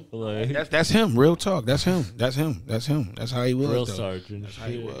 rap. Like That's him. Real talk. That's him. That's how he was. drill though. sergeant. That's how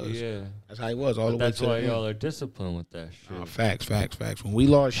he was. Yeah. That's how he was all the way That's to why the end. y'all are disciplined with that shit. Facts. When we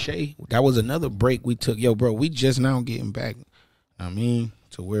lost Shay, that was another break we took. Yo, bro, we just now getting back. I mean,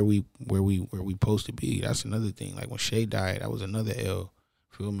 to where we supposed to be. That's another thing. Like when Shay died, that was another L.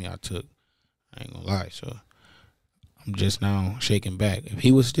 Feel me? I took. I ain't gonna lie. So I'm just now shaking back. If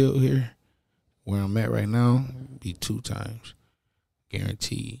he was still here, where I'm at right now, it'd be 2 times,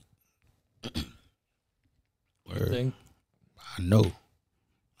 guaranteed. You think? I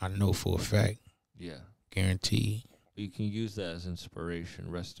know for a fact, Yeah. guaranteed. You can use that as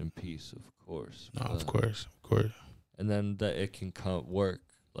inspiration. Rest in peace, of course. No, of But- course. And then that it can work.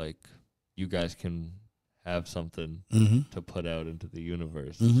 Like you guys can have something Mm-hmm. to put out into the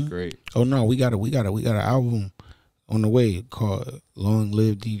universe. Mhm. It's great. Oh no, we got an album on the way called "Long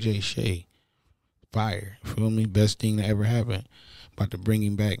Live DJ Shay." Fire, feel me? Best thing that ever happened. About to bring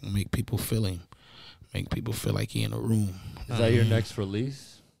him back and make people feel him, make people feel like he in a room. Is that your next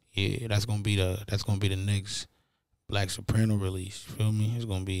release? Yeah, that's gonna be the next Black Soprano release. Feel me? It's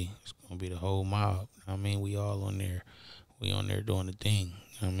gonna be the whole mob. I mean, we all on there. We on there doing the thing.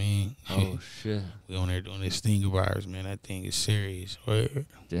 I mean, Oh shit! we on there doing this thing of ours, man. That thing is serious. Word.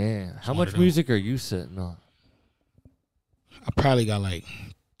 Damn. How one much of them. music are you sitting on? I probably got like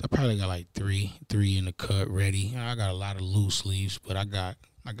 3 in the cut ready. I got a lot of loose leaves, but I got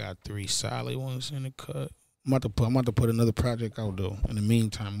 3 solid ones in the cut. I'm about to put another project out though. In the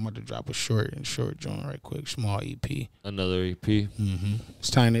meantime, I'm about to drop a short joint right quick, small EP. Another EP? Mm-hmm. It's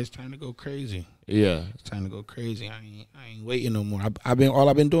time to go crazy. Yeah. It's time to go crazy. I ain't waiting no more. All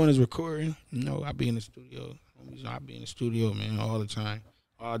I've been doing is recording. You know, I be in the studio. I be in the studio, man, all the time.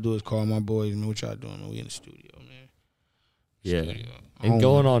 All I do is call my boys, man, what y'all doing, man? We in the studio, man. Yeah. Studio. And Home.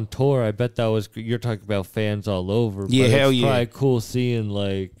 going on tour, I bet that was, you're talking about fans all over. Yeah, but hell it's yeah. probably cool seeing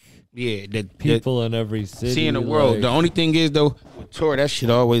like Yeah, people in every city. seeing the world. like- The only thing is though, with tour, that shit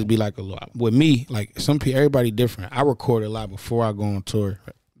always be like a lot. With me, like some people, everybody different. I record a lot before I go on tour.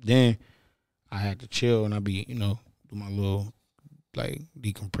 Then I had to chill and I be, you know, do my little like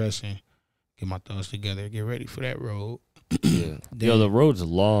decompressing, get my thoughts together, get ready for that road. Yeah. Then- Yo, the road's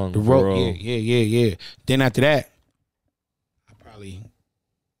long. The road, bro. yeah. Then after that, I probably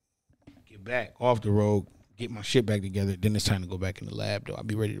get back off the road, get my shit back together. Then it's time to go back in the lab though. I'll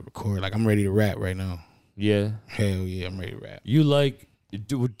be ready to record. Like I'm ready to rap right now. Yeah. Hell yeah, I'm ready to rap. You like,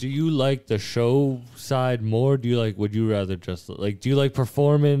 do you like the show side more? Would you rather just like, do you like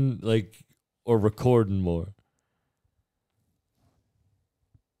performing like or recording more?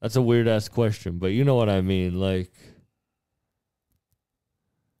 That's a weird ass question, but you know what I mean. Like,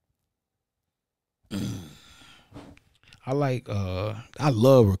 I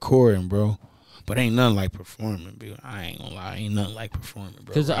love recording, bro. But ain't nothing like performing, bro. I ain't gonna lie, ain't nothing like performing, bro.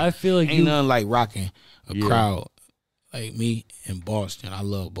 because I feel like ain't nothing like rocking a Yeah. crowd like me in Boston. I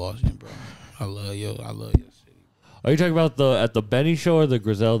love Boston, bro. I love your city. Are you talking about at the Benny show or the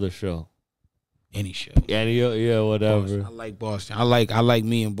Griselda show? Any show. Yeah, whatever. Boston. I like Boston. I like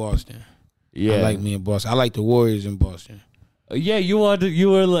me in Boston. Yeah, I like me in Boston. I like the Warriors in Boston. Yeah, you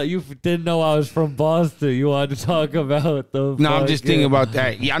didn't know I was from Boston. You wanted to talk about the. No, I'm just thinking about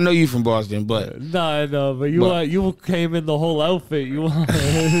that. Yeah, I know you from Boston, but no, but you came in the whole outfit. You want.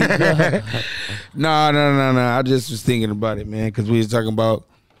 No. I just was thinking about it, man, because we was talking about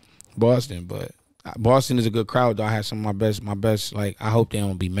Boston, but Boston is a good crowd. Though I have some of my best. Like, I hope they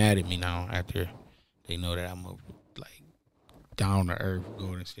don't be mad at me now after they know that I'm a down to earth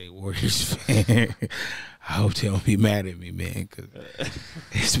Golden State Warriors fan. I hope they don't be mad at me, man, because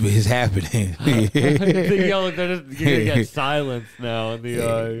it's happening. Yo, you're gonna get silence now.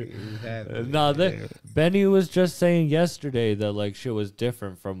 Benny was just saying yesterday that like shit was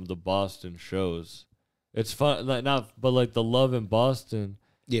different from the Boston shows. It's fun, but the love in Boston.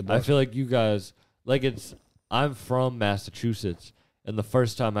 Yeah, Boston. I feel like you guys I'm from Massachusetts, and the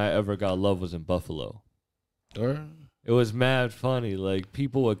first time I ever got love was in Buffalo. Sure. It was mad funny. Like,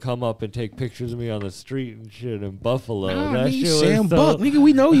 people would come up and take pictures of me on the street and shit in Buffalo. Nah, that nigga, shit Sam was Buck, nigga,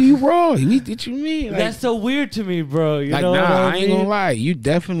 we know you raw. What you mean? Like, that's so weird to me, bro. You know what I I ain't mean? gonna lie. You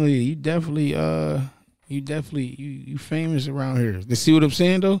definitely you famous around here. You see what I'm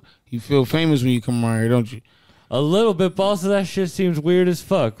saying though? You feel famous when you come around here, don't you? A little bit, but also that shit seems weird as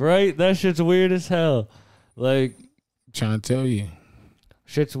fuck, right? That shit's weird as hell. Like, I'm trying to tell you.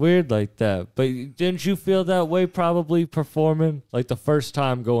 Shit's weird like that. But didn't you feel that way probably performing? Like the first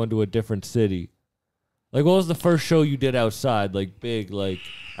time going to a different city? Like, what was the first show you did outside? Like, big, like,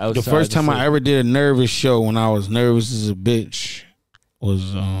 outside the first time city? I ever did a nervous show when I was nervous as a bitch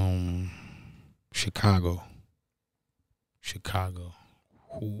was Chicago.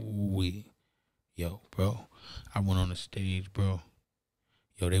 Ooh-wee. Yo, bro. I went on the stage, bro.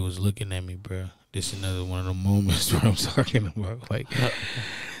 Yo, they was looking at me, bro. This is another one of the moments where I'm talking about, like, bro,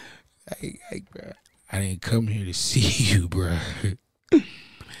 I didn't come here to see you, bro.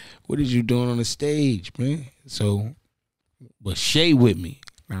 What is you doing on the stage, man? So, but Shay with me.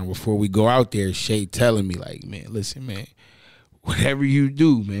 Now, before we go out there, Shay telling me, like, man, listen, man, whatever you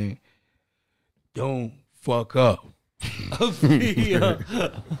do, man, don't fuck up.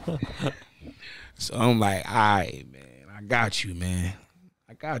 So I'm like, all right, man, I got you, man.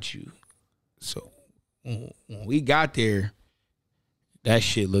 I got you. So when we got there, that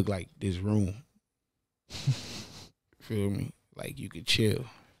shit looked like this room. Feel me? Like you could chill.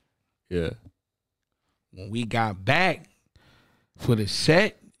 Yeah. When we got back for the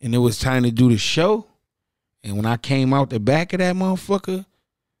set and it was time to do the show, and when I came out the back of that motherfucker,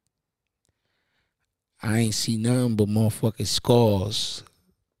 I ain't see nothing but motherfucking scars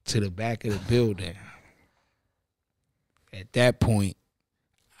to the back of the building. At that point,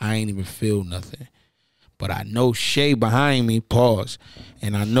 I ain't even feel nothing. But I know Shay behind me, pause,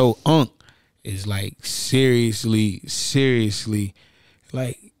 and I know Unc is like seriously,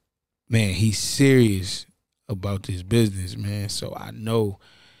 like, man, he's serious about this business, man. So I know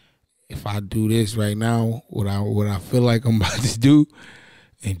if I do this right now, what I feel like I'm about to do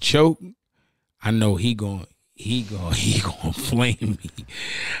and choke, I know he gonna flame me.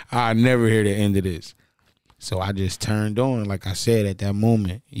 I'll never hear the end of this. So I just turned on. Like I said, at that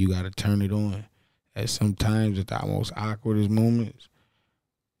moment, you gotta turn it on. At sometimes at the most awkwardest moments.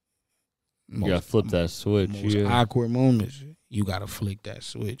 You gotta flip that switch. Most awkward moments, you gotta flick that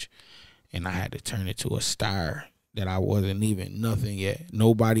switch. And I had to turn it to a star that I wasn't even nothing yet.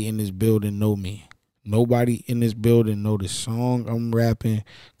 Nobody in this building know me. Nobody in this building know the song I'm rapping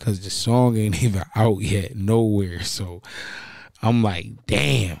because the song ain't even out yet nowhere. So I'm like,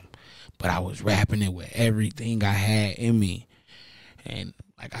 damn. But I was rapping it with everything I had in me. And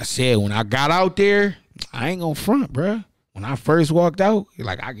like I said, when I got out there, I ain't gonna front, bruh. When I first walked out,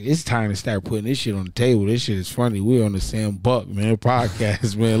 it's time to start putting this shit on the table. This shit is funny. We're on the Sam Buck, man,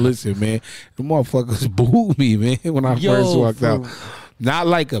 podcast, man. Listen, man, the motherfuckers booed me, man, when I first walked out. Not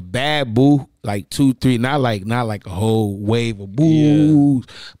like a bad boo, like 2, 3, not like a whole wave of boos,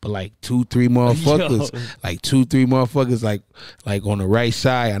 but like 2, 3 motherfuckers, like 2, 3 motherfuckers, like on the right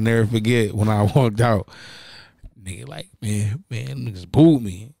side. I never forget when I walked out. Nigga, like, man, niggas booed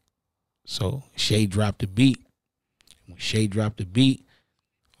me. So Shay dropped the beat. When Shay dropped the beat,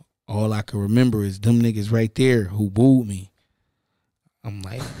 all I can remember is them niggas right there who booed me. I'm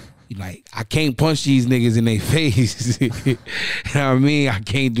like, I can't punch these niggas in their face. You know what I mean? I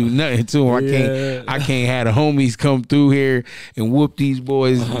can't do nothing to them. I can't have the homies come through here and whoop these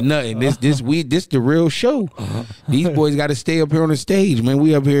boys. Nothing. This the real show. These boys got to stay up here on the stage, man.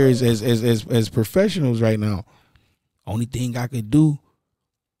 We up here as professionals right now. Only thing I could do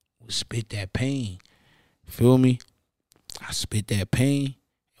was spit that pain. Feel me? I spit that pain.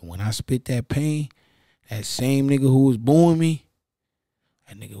 And when I spit that pain, that same nigga who was booing me,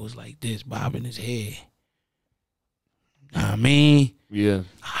 that nigga was like this, bobbing his head. Nah, I mean, Yeah.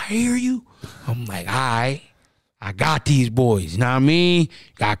 I hear you. I'm like, all right, I got these boys. You know what I mean?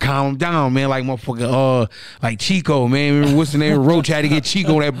 Gotta calm them down, man. Like motherfucker, like Chico, man. Remember what's the name? Roach had to get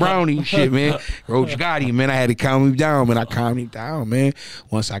Chico that brownie and shit, man. Roach got him, man. I had to calm him down, man. I calmed him down, man.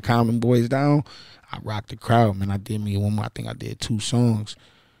 Once I calmed them boys down, I rocked the crowd, man. I did me one more. I think I did 2 songs.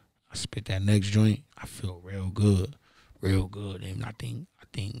 I spit that next joint. I feel real good. And I think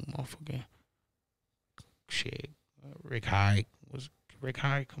motherfucking shit. Rick Hyde.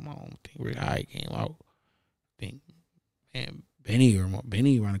 Come on. I think Rick Hyde came out. I think man,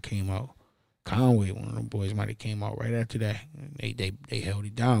 Benny Runner came out. Conway, one of them boys might have came out right after that. They held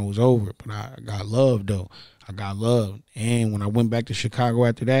it down. It was over. But I got love though. I got love. And when I went back to Chicago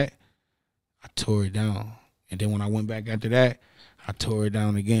after that, I tore it down. And then when I went back after that, I tore it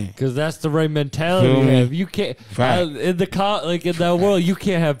down again. Because that's the right mentality to have. You can't in that world. You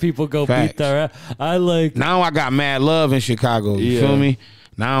can't have people go beat their ass. Now I got mad love in Chicago. You feel me?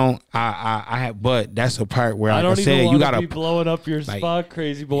 Now I have, but that's a part where like I said, you gotta be blowing up your spot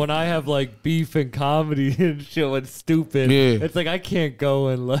crazy. But when I have like beef and comedy and shit and stupid, it's like I can't go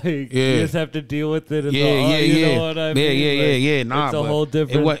and you just have to deal with it. And you know what I mean? Nah, it's a whole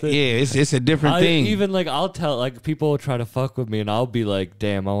different thing. It's a different thing. Even I'll tell people will try to fuck with me and I'll be like,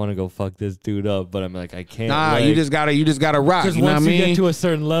 damn, I want to go fuck this dude up, but I'm like, I can't. Nah, you just gotta rock. Because you know once what I you mean? get to a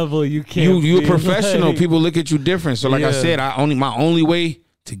certain level, you can't. You're a professional. People look at you different. So like I said, my only way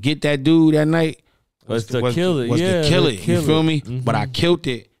to get that dude that night was to kill it. You feel me? Mm-hmm. But I killed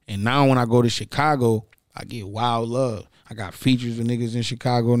it. And now when I go to Chicago, I get wild love. I got features of niggas in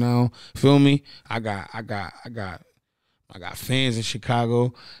Chicago now. Feel me? I got fans in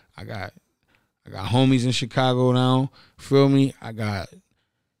Chicago. I got homies in Chicago now. Feel me? I got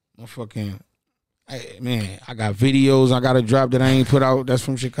motherfucking I got videos I gotta drop that I ain't put out that's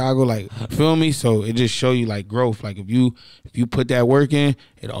from Chicago. Like, feel me? So it just show you like growth. Like if you put that work in,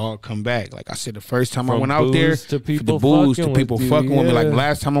 it all come back. Like I said, the first time I went out there, people fucking with me. Like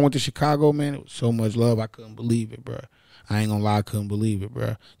last time I went to Chicago, man, it was so much love. I couldn't believe it, bro. I ain't gonna lie, I couldn't believe it,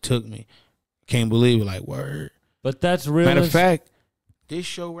 bro. Took me. Can't believe it. Like, word. But that's real. Matter of fact, this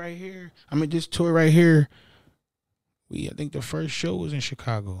show right here, this tour right here, I think the first show was in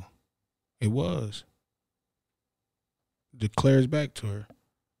Chicago. It was. The Claire's Back tour.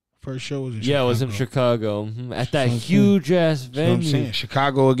 First show was in Chicago. Yeah, it was in Chicago. At that huge ass venue. I'm saying.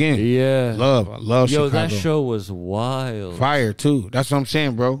 Chicago again. Yeah. I love Chicago. Yo, that show was wild. Fire too. That's what I'm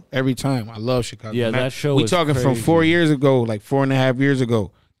saying, bro. Every time. I love Chicago. Yeah, that show we was talking crazy. from 4 years ago, like 4.5 years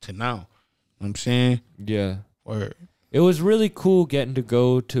ago to now. You know what I'm saying? Yeah. Word. It was really cool getting to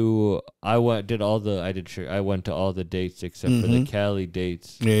go to. I went to all the dates except for the Cali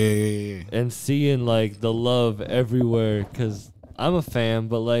dates. Yeah. And seeing like the love everywhere, because I'm a fan,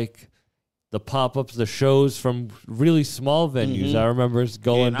 but like the pop-ups, the shows from really small venues. I remember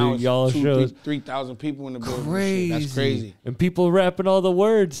going to y'all shows. 3,000 people in the building. Crazy. That's crazy. And people rapping all the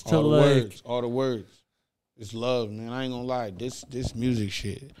words to all the words. It's love, man. I ain't gonna lie. This music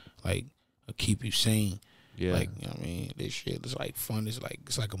shit, like, will keep you sane. Yeah. Like, you know what I mean? This shit is like fun. It's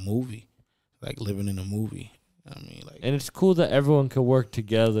like a movie. Like living in a movie. You know what I mean? Like, and it's cool that everyone can work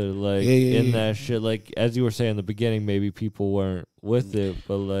together, like that shit. Like as you were saying in the beginning, maybe people weren't with it,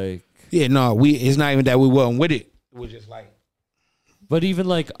 but like it's not even that we wasn't with it. It was just like. But even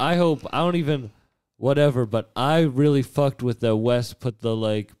like but I really fucked with the West put the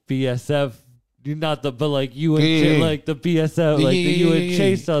like BSF. But like you and like the BSF, like you and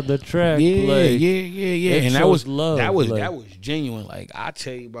Chase on the track, and that was love. That was genuine. Like I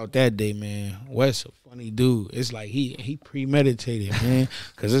tell you about that day, man. Wes a funny dude. It's like he premeditated, man,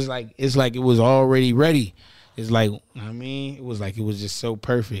 because it's like it was already ready. It's like it was like it was just so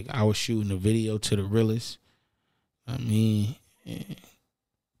perfect. I was shooting a video to the realest.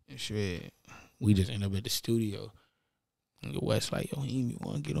 Shit, we just ended up at the studio. And the West like, yo, you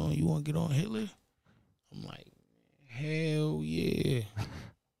want to get on? You want to get on Hitler? I'm like, hell yeah.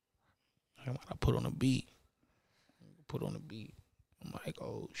 I put on a beat. I'm like,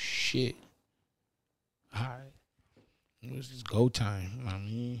 oh shit. All right. It was just go time. I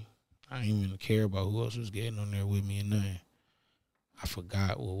didn't even care about who else was getting on there with me or nothing. I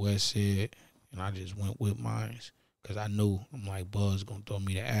forgot what Wes said, and I just went with mine. Because I knew, I'm like, Buzz going to throw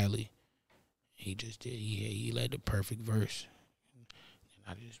me the alley. He just did. He led the perfect verse. And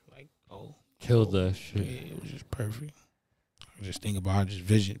I just like, killed that shit. Yeah, it was just perfect. I just think about I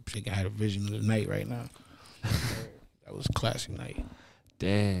had a vision of the night right now. That was a classic night.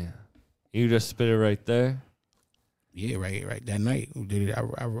 Damn. You just spit it right there? Yeah, right. That night we did it. I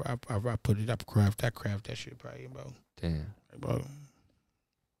put it up. I craft that shit probably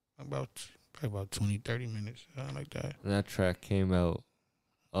about 20, 30 minutes, something like that. And that track came out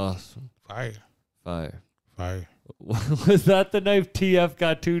awesome. Fire. Was that the night TF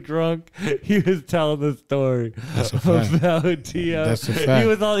got too drunk? He was telling the story about TF. That's a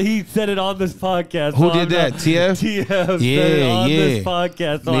fact. He said it on this podcast. Who did that? TF? TF said it on this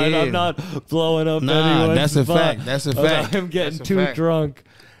podcast. So I'm not blowing up anyone. That's a fact. That's a fact. I'm getting too drunk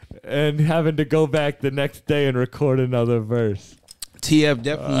and having to go back the next day and record another verse. TF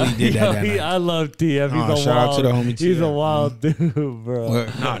definitely did that. I love TF. He's shout out to the homie TF. He's a wild dude, bro. Well,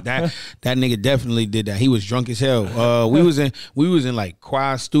 that nigga definitely did that. He was drunk as hell. We was in like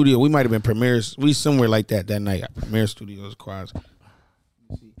Quad Studio. We might have been Premieres. We somewhere like that night. Premiere Studios, Quads.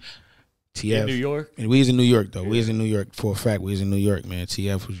 TF in New York. And we was in New York though. We was in New York for a fact. We was in New York, man.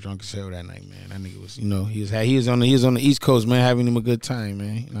 TF was drunk as hell that night, man. That nigga was, he was on the East Coast, man, having him a good time,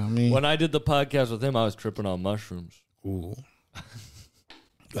 man. You know what I mean? When I did the podcast with him, I was tripping on mushrooms. Ooh.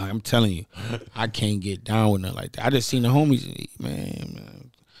 I'm telling you, I can't get down with nothing like that. I just seen the homies,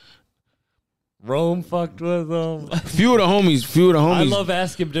 man. Rome fucked with them. Few of the homies. I love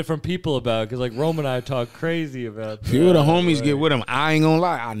asking different people about it because, like, Rome and I talk crazy about. Few of the homies get with them. I ain't gonna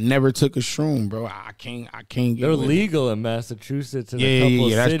lie, I never took a shroom, bro. I can't get. They're legal in Massachusetts and a couple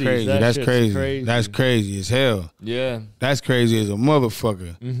of that's cities. Crazy. That's crazy. That's crazy as hell. Yeah, that's crazy as a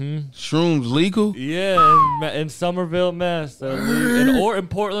motherfucker. Mm-hmm. Shrooms legal? Yeah, in Somerville, Mass. They're legal. In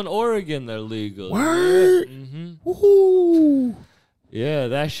Portland, Oregon, they're legal. Word. Yeah. Mm-hmm. Woo. Yeah,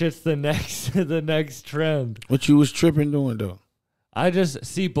 that shit's the next trend. What you was tripping doing though? I just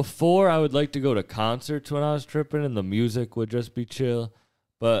see before I would like to go to concerts when I was tripping and the music would just be chill.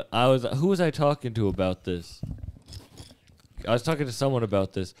 But who was I talking to about this? I was talking to someone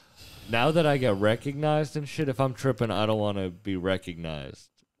about this. Now that I get recognized and shit, if I'm tripping, I don't want to be recognized.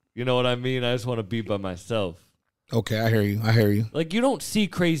 You know what I mean? I just want to be by myself. Okay, I hear you. Like, you don't see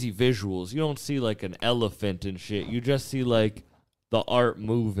crazy visuals. You don't see like an elephant and shit. You just see like the art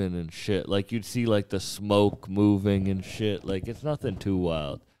moving and shit. Like, you'd see like the smoke moving and shit. Like, it's nothing too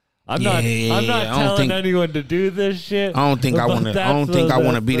wild. I'm not telling anyone to do this shit. I don't think I want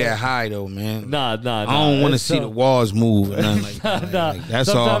to be that high though, man. Nah. I don't want to see the walls move and nothing like that. Like, that's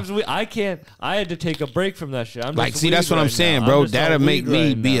sometimes all. I can't. I had to take a break from that shit. That's what I'm saying, bro. That'll make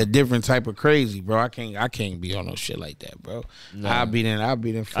me be a different type of crazy, bro. I can't be on no shit like that, bro. No. I'll be there.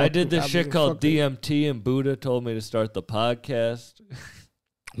 I did this shit called DMT, and Buddha told me to start the podcast.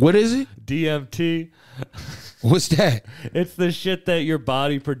 What is it? DMT. What's that? It's the shit that your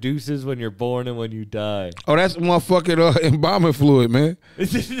body produces when you're born and when you die. Oh, that's motherfucking embalming fluid, man. No.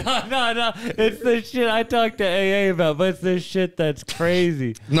 It's the shit I talked to AA about, but it's the shit that's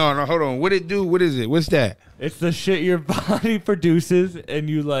crazy. No, hold on. What it do? What is it? What's that? It's the shit your body produces, and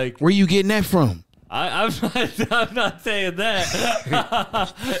you like. Where you getting that from? I'm not saying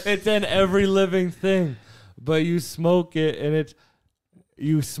that. It's in every living thing, but you smoke it, and it's.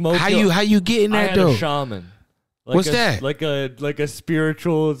 You smoke. How you getting that though? A shaman. What's that? Like a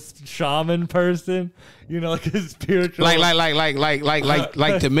spiritual shaman person. You know, like a spiritual. Like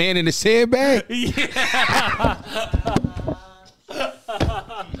the man in the sandbag. Yeah.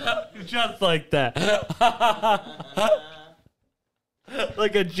 Just like that.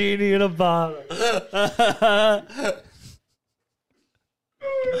 Like a genie in a bottle.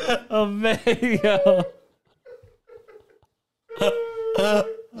 Amazing.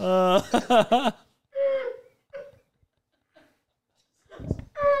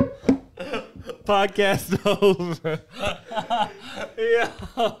 Podcast over. Yo.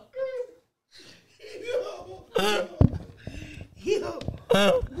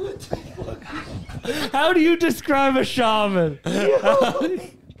 What the fuck? How do you describe a shaman?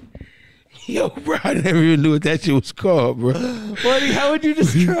 Yo, bro, I never even knew what that shit was called, bro. How would you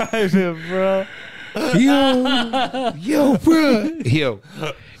describe him, bro? Yo, bro.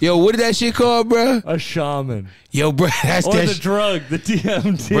 Yo, what is that shit called, bro? A shaman. Yo, bro, that's or that the drug, the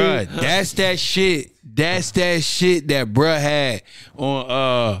DMT. Bro, that's that shit. That's that shit that bro had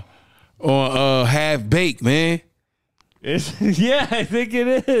on Half Baked, man. Yeah, I think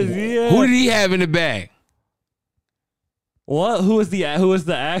it is. Yeah. Who did he have in the bag? What? Who was the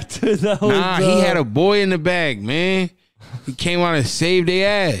actor? That he had a boy in the bag, man. He came out and saved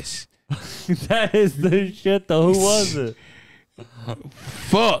their ass. That is the shit, though. Who was it?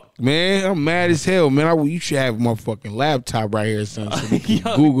 Fuck, man. I'm mad as hell, man. You should have my fucking laptop right here, son, so we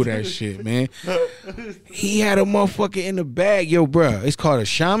can Google that shit, man. He had a motherfucker in the bag. Yo, bruh, it's called a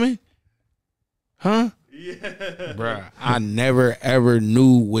shaman? Huh? Yeah. Bruh, I never ever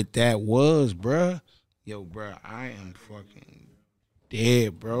knew what that was, bruh. Yo, bro, I am fucking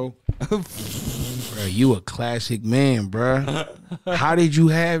dead, bro. Bro, you a classic man, bro. How did you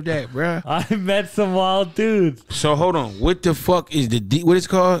have that, bro? I met some wild dudes. So hold on, what the fuck is what is it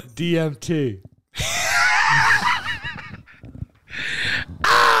called? DMT.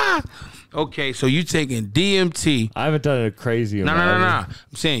 Okay, so you taking DMT. I haven't done it crazy. No. I'm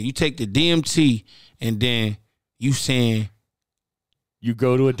saying you take the DMT and then you saying you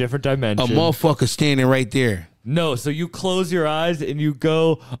go to a different dimension. A motherfucker standing right there. No, so you close your eyes and you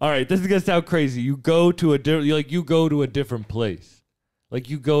go. All right, this is gonna sound crazy. You go to a different place. Like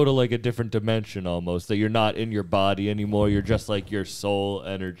you go to like a different dimension almost. That you're not in your body anymore. You're just like your soul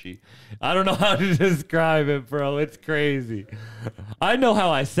energy. I don't know how to describe it, bro. It's crazy. I know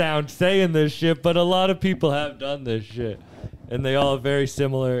how I sound saying this shit, but a lot of people have done this shit, and they all have very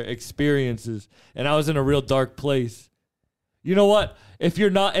similar experiences. And I was in a real dark place. You know what? If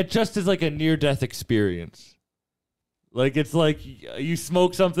you're not, it just is like a near-death experience. Like it's like you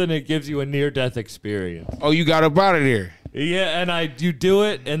smoke something, it gives you a near-death experience. Oh, you got up out of there. Yeah, and you do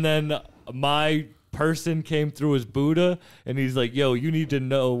it, and then my person came through as Buddha, and he's like, yo, you need to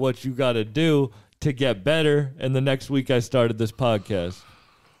know what you got to do to get better. And the next week I started this podcast.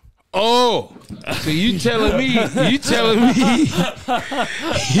 Oh, so you telling me a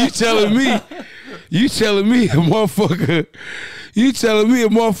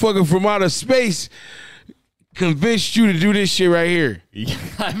motherfucker from outer space convinced you to do this shit right here.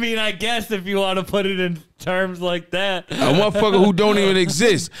 I mean, I guess if you want to put it in terms like that. A motherfucker who don't even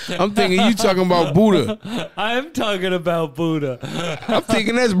exist. I'm thinking you talking about Buddha. I am talking about Buddha. I'm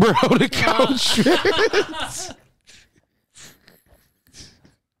thinking that's bro the couch.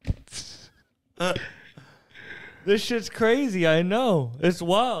 This shit's crazy. I know. It's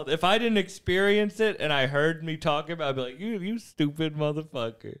wild. If I didn't experience it and I heard me talking about it, I'd be like, you stupid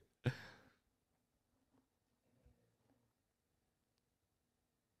motherfucker.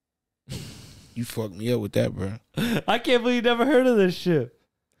 You fucked me up with that, bro. I can't believe you never heard of this shit.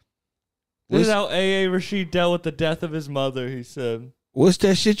 This is how A.A. Rashid dealt with the death of his mother, he said. What's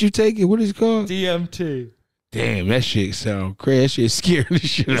that shit you taking? What is it called? DMT. Damn, that shit sound crazy. That shit scared the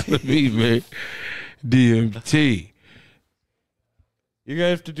shit out of me, man. DMT. You're gonna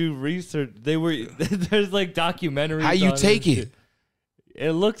have to do research. There's like documentaries. How you on take it?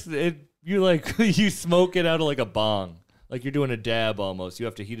 You smoke it out of like a bong. Like you're doing a dab almost. You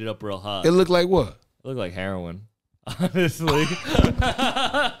have to heat it up real hot. It look like what? It look like heroin. Honestly.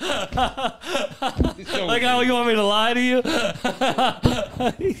 Like how you want me to lie to you?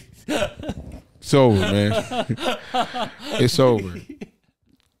 It's over, man. It's over.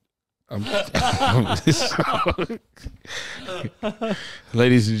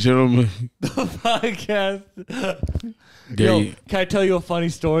 Ladies and gentlemen, the podcast. Yo, can I tell you a funny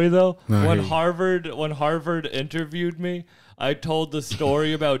story though? When Harvard interviewed me, I told the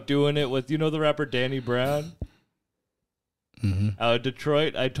story about doing it with the rapper Danny Brown out of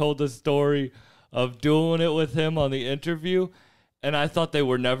Detroit. I told the story of doing it with him on the interview, and I thought they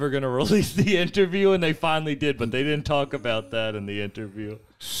were never going to release the interview, and they finally did, but they didn't talk about that in the interview.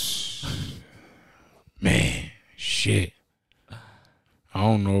 Man, shit. I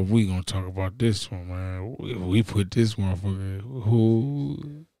don't know if we gonna talk about this one, man. If we put this motherfucker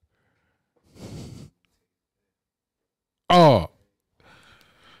who? Oh,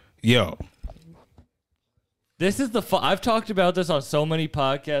 yo. This is I've talked about this on so many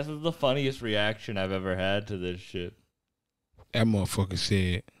podcasts. This is the funniest reaction I've ever had to this shit. That motherfucker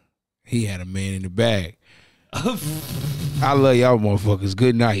said he had a man in the bag. I love y'all motherfuckers.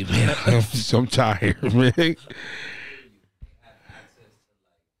 Good night, man. I'm tired, man.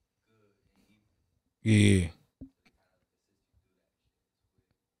 Yeah.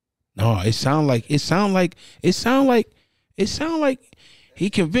 No, it sound like he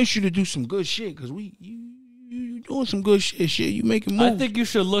convinced you to do some good shit because you doing some good shit. You making moves. I think you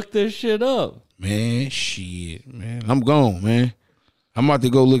should look this shit up. Man, shit, man. I'm gone, man. I'm about to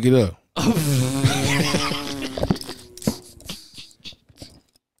go look it up.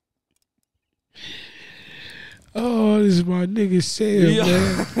 Oh, this is my nigga Sam,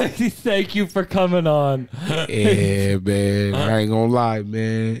 man. Thank you for coming on. Yeah, man. I ain't gonna lie,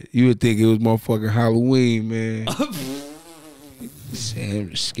 man. You would think it was motherfucking Halloween, man.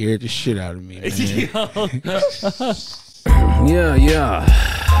 Sam scared the shit out of me, man. Yeah.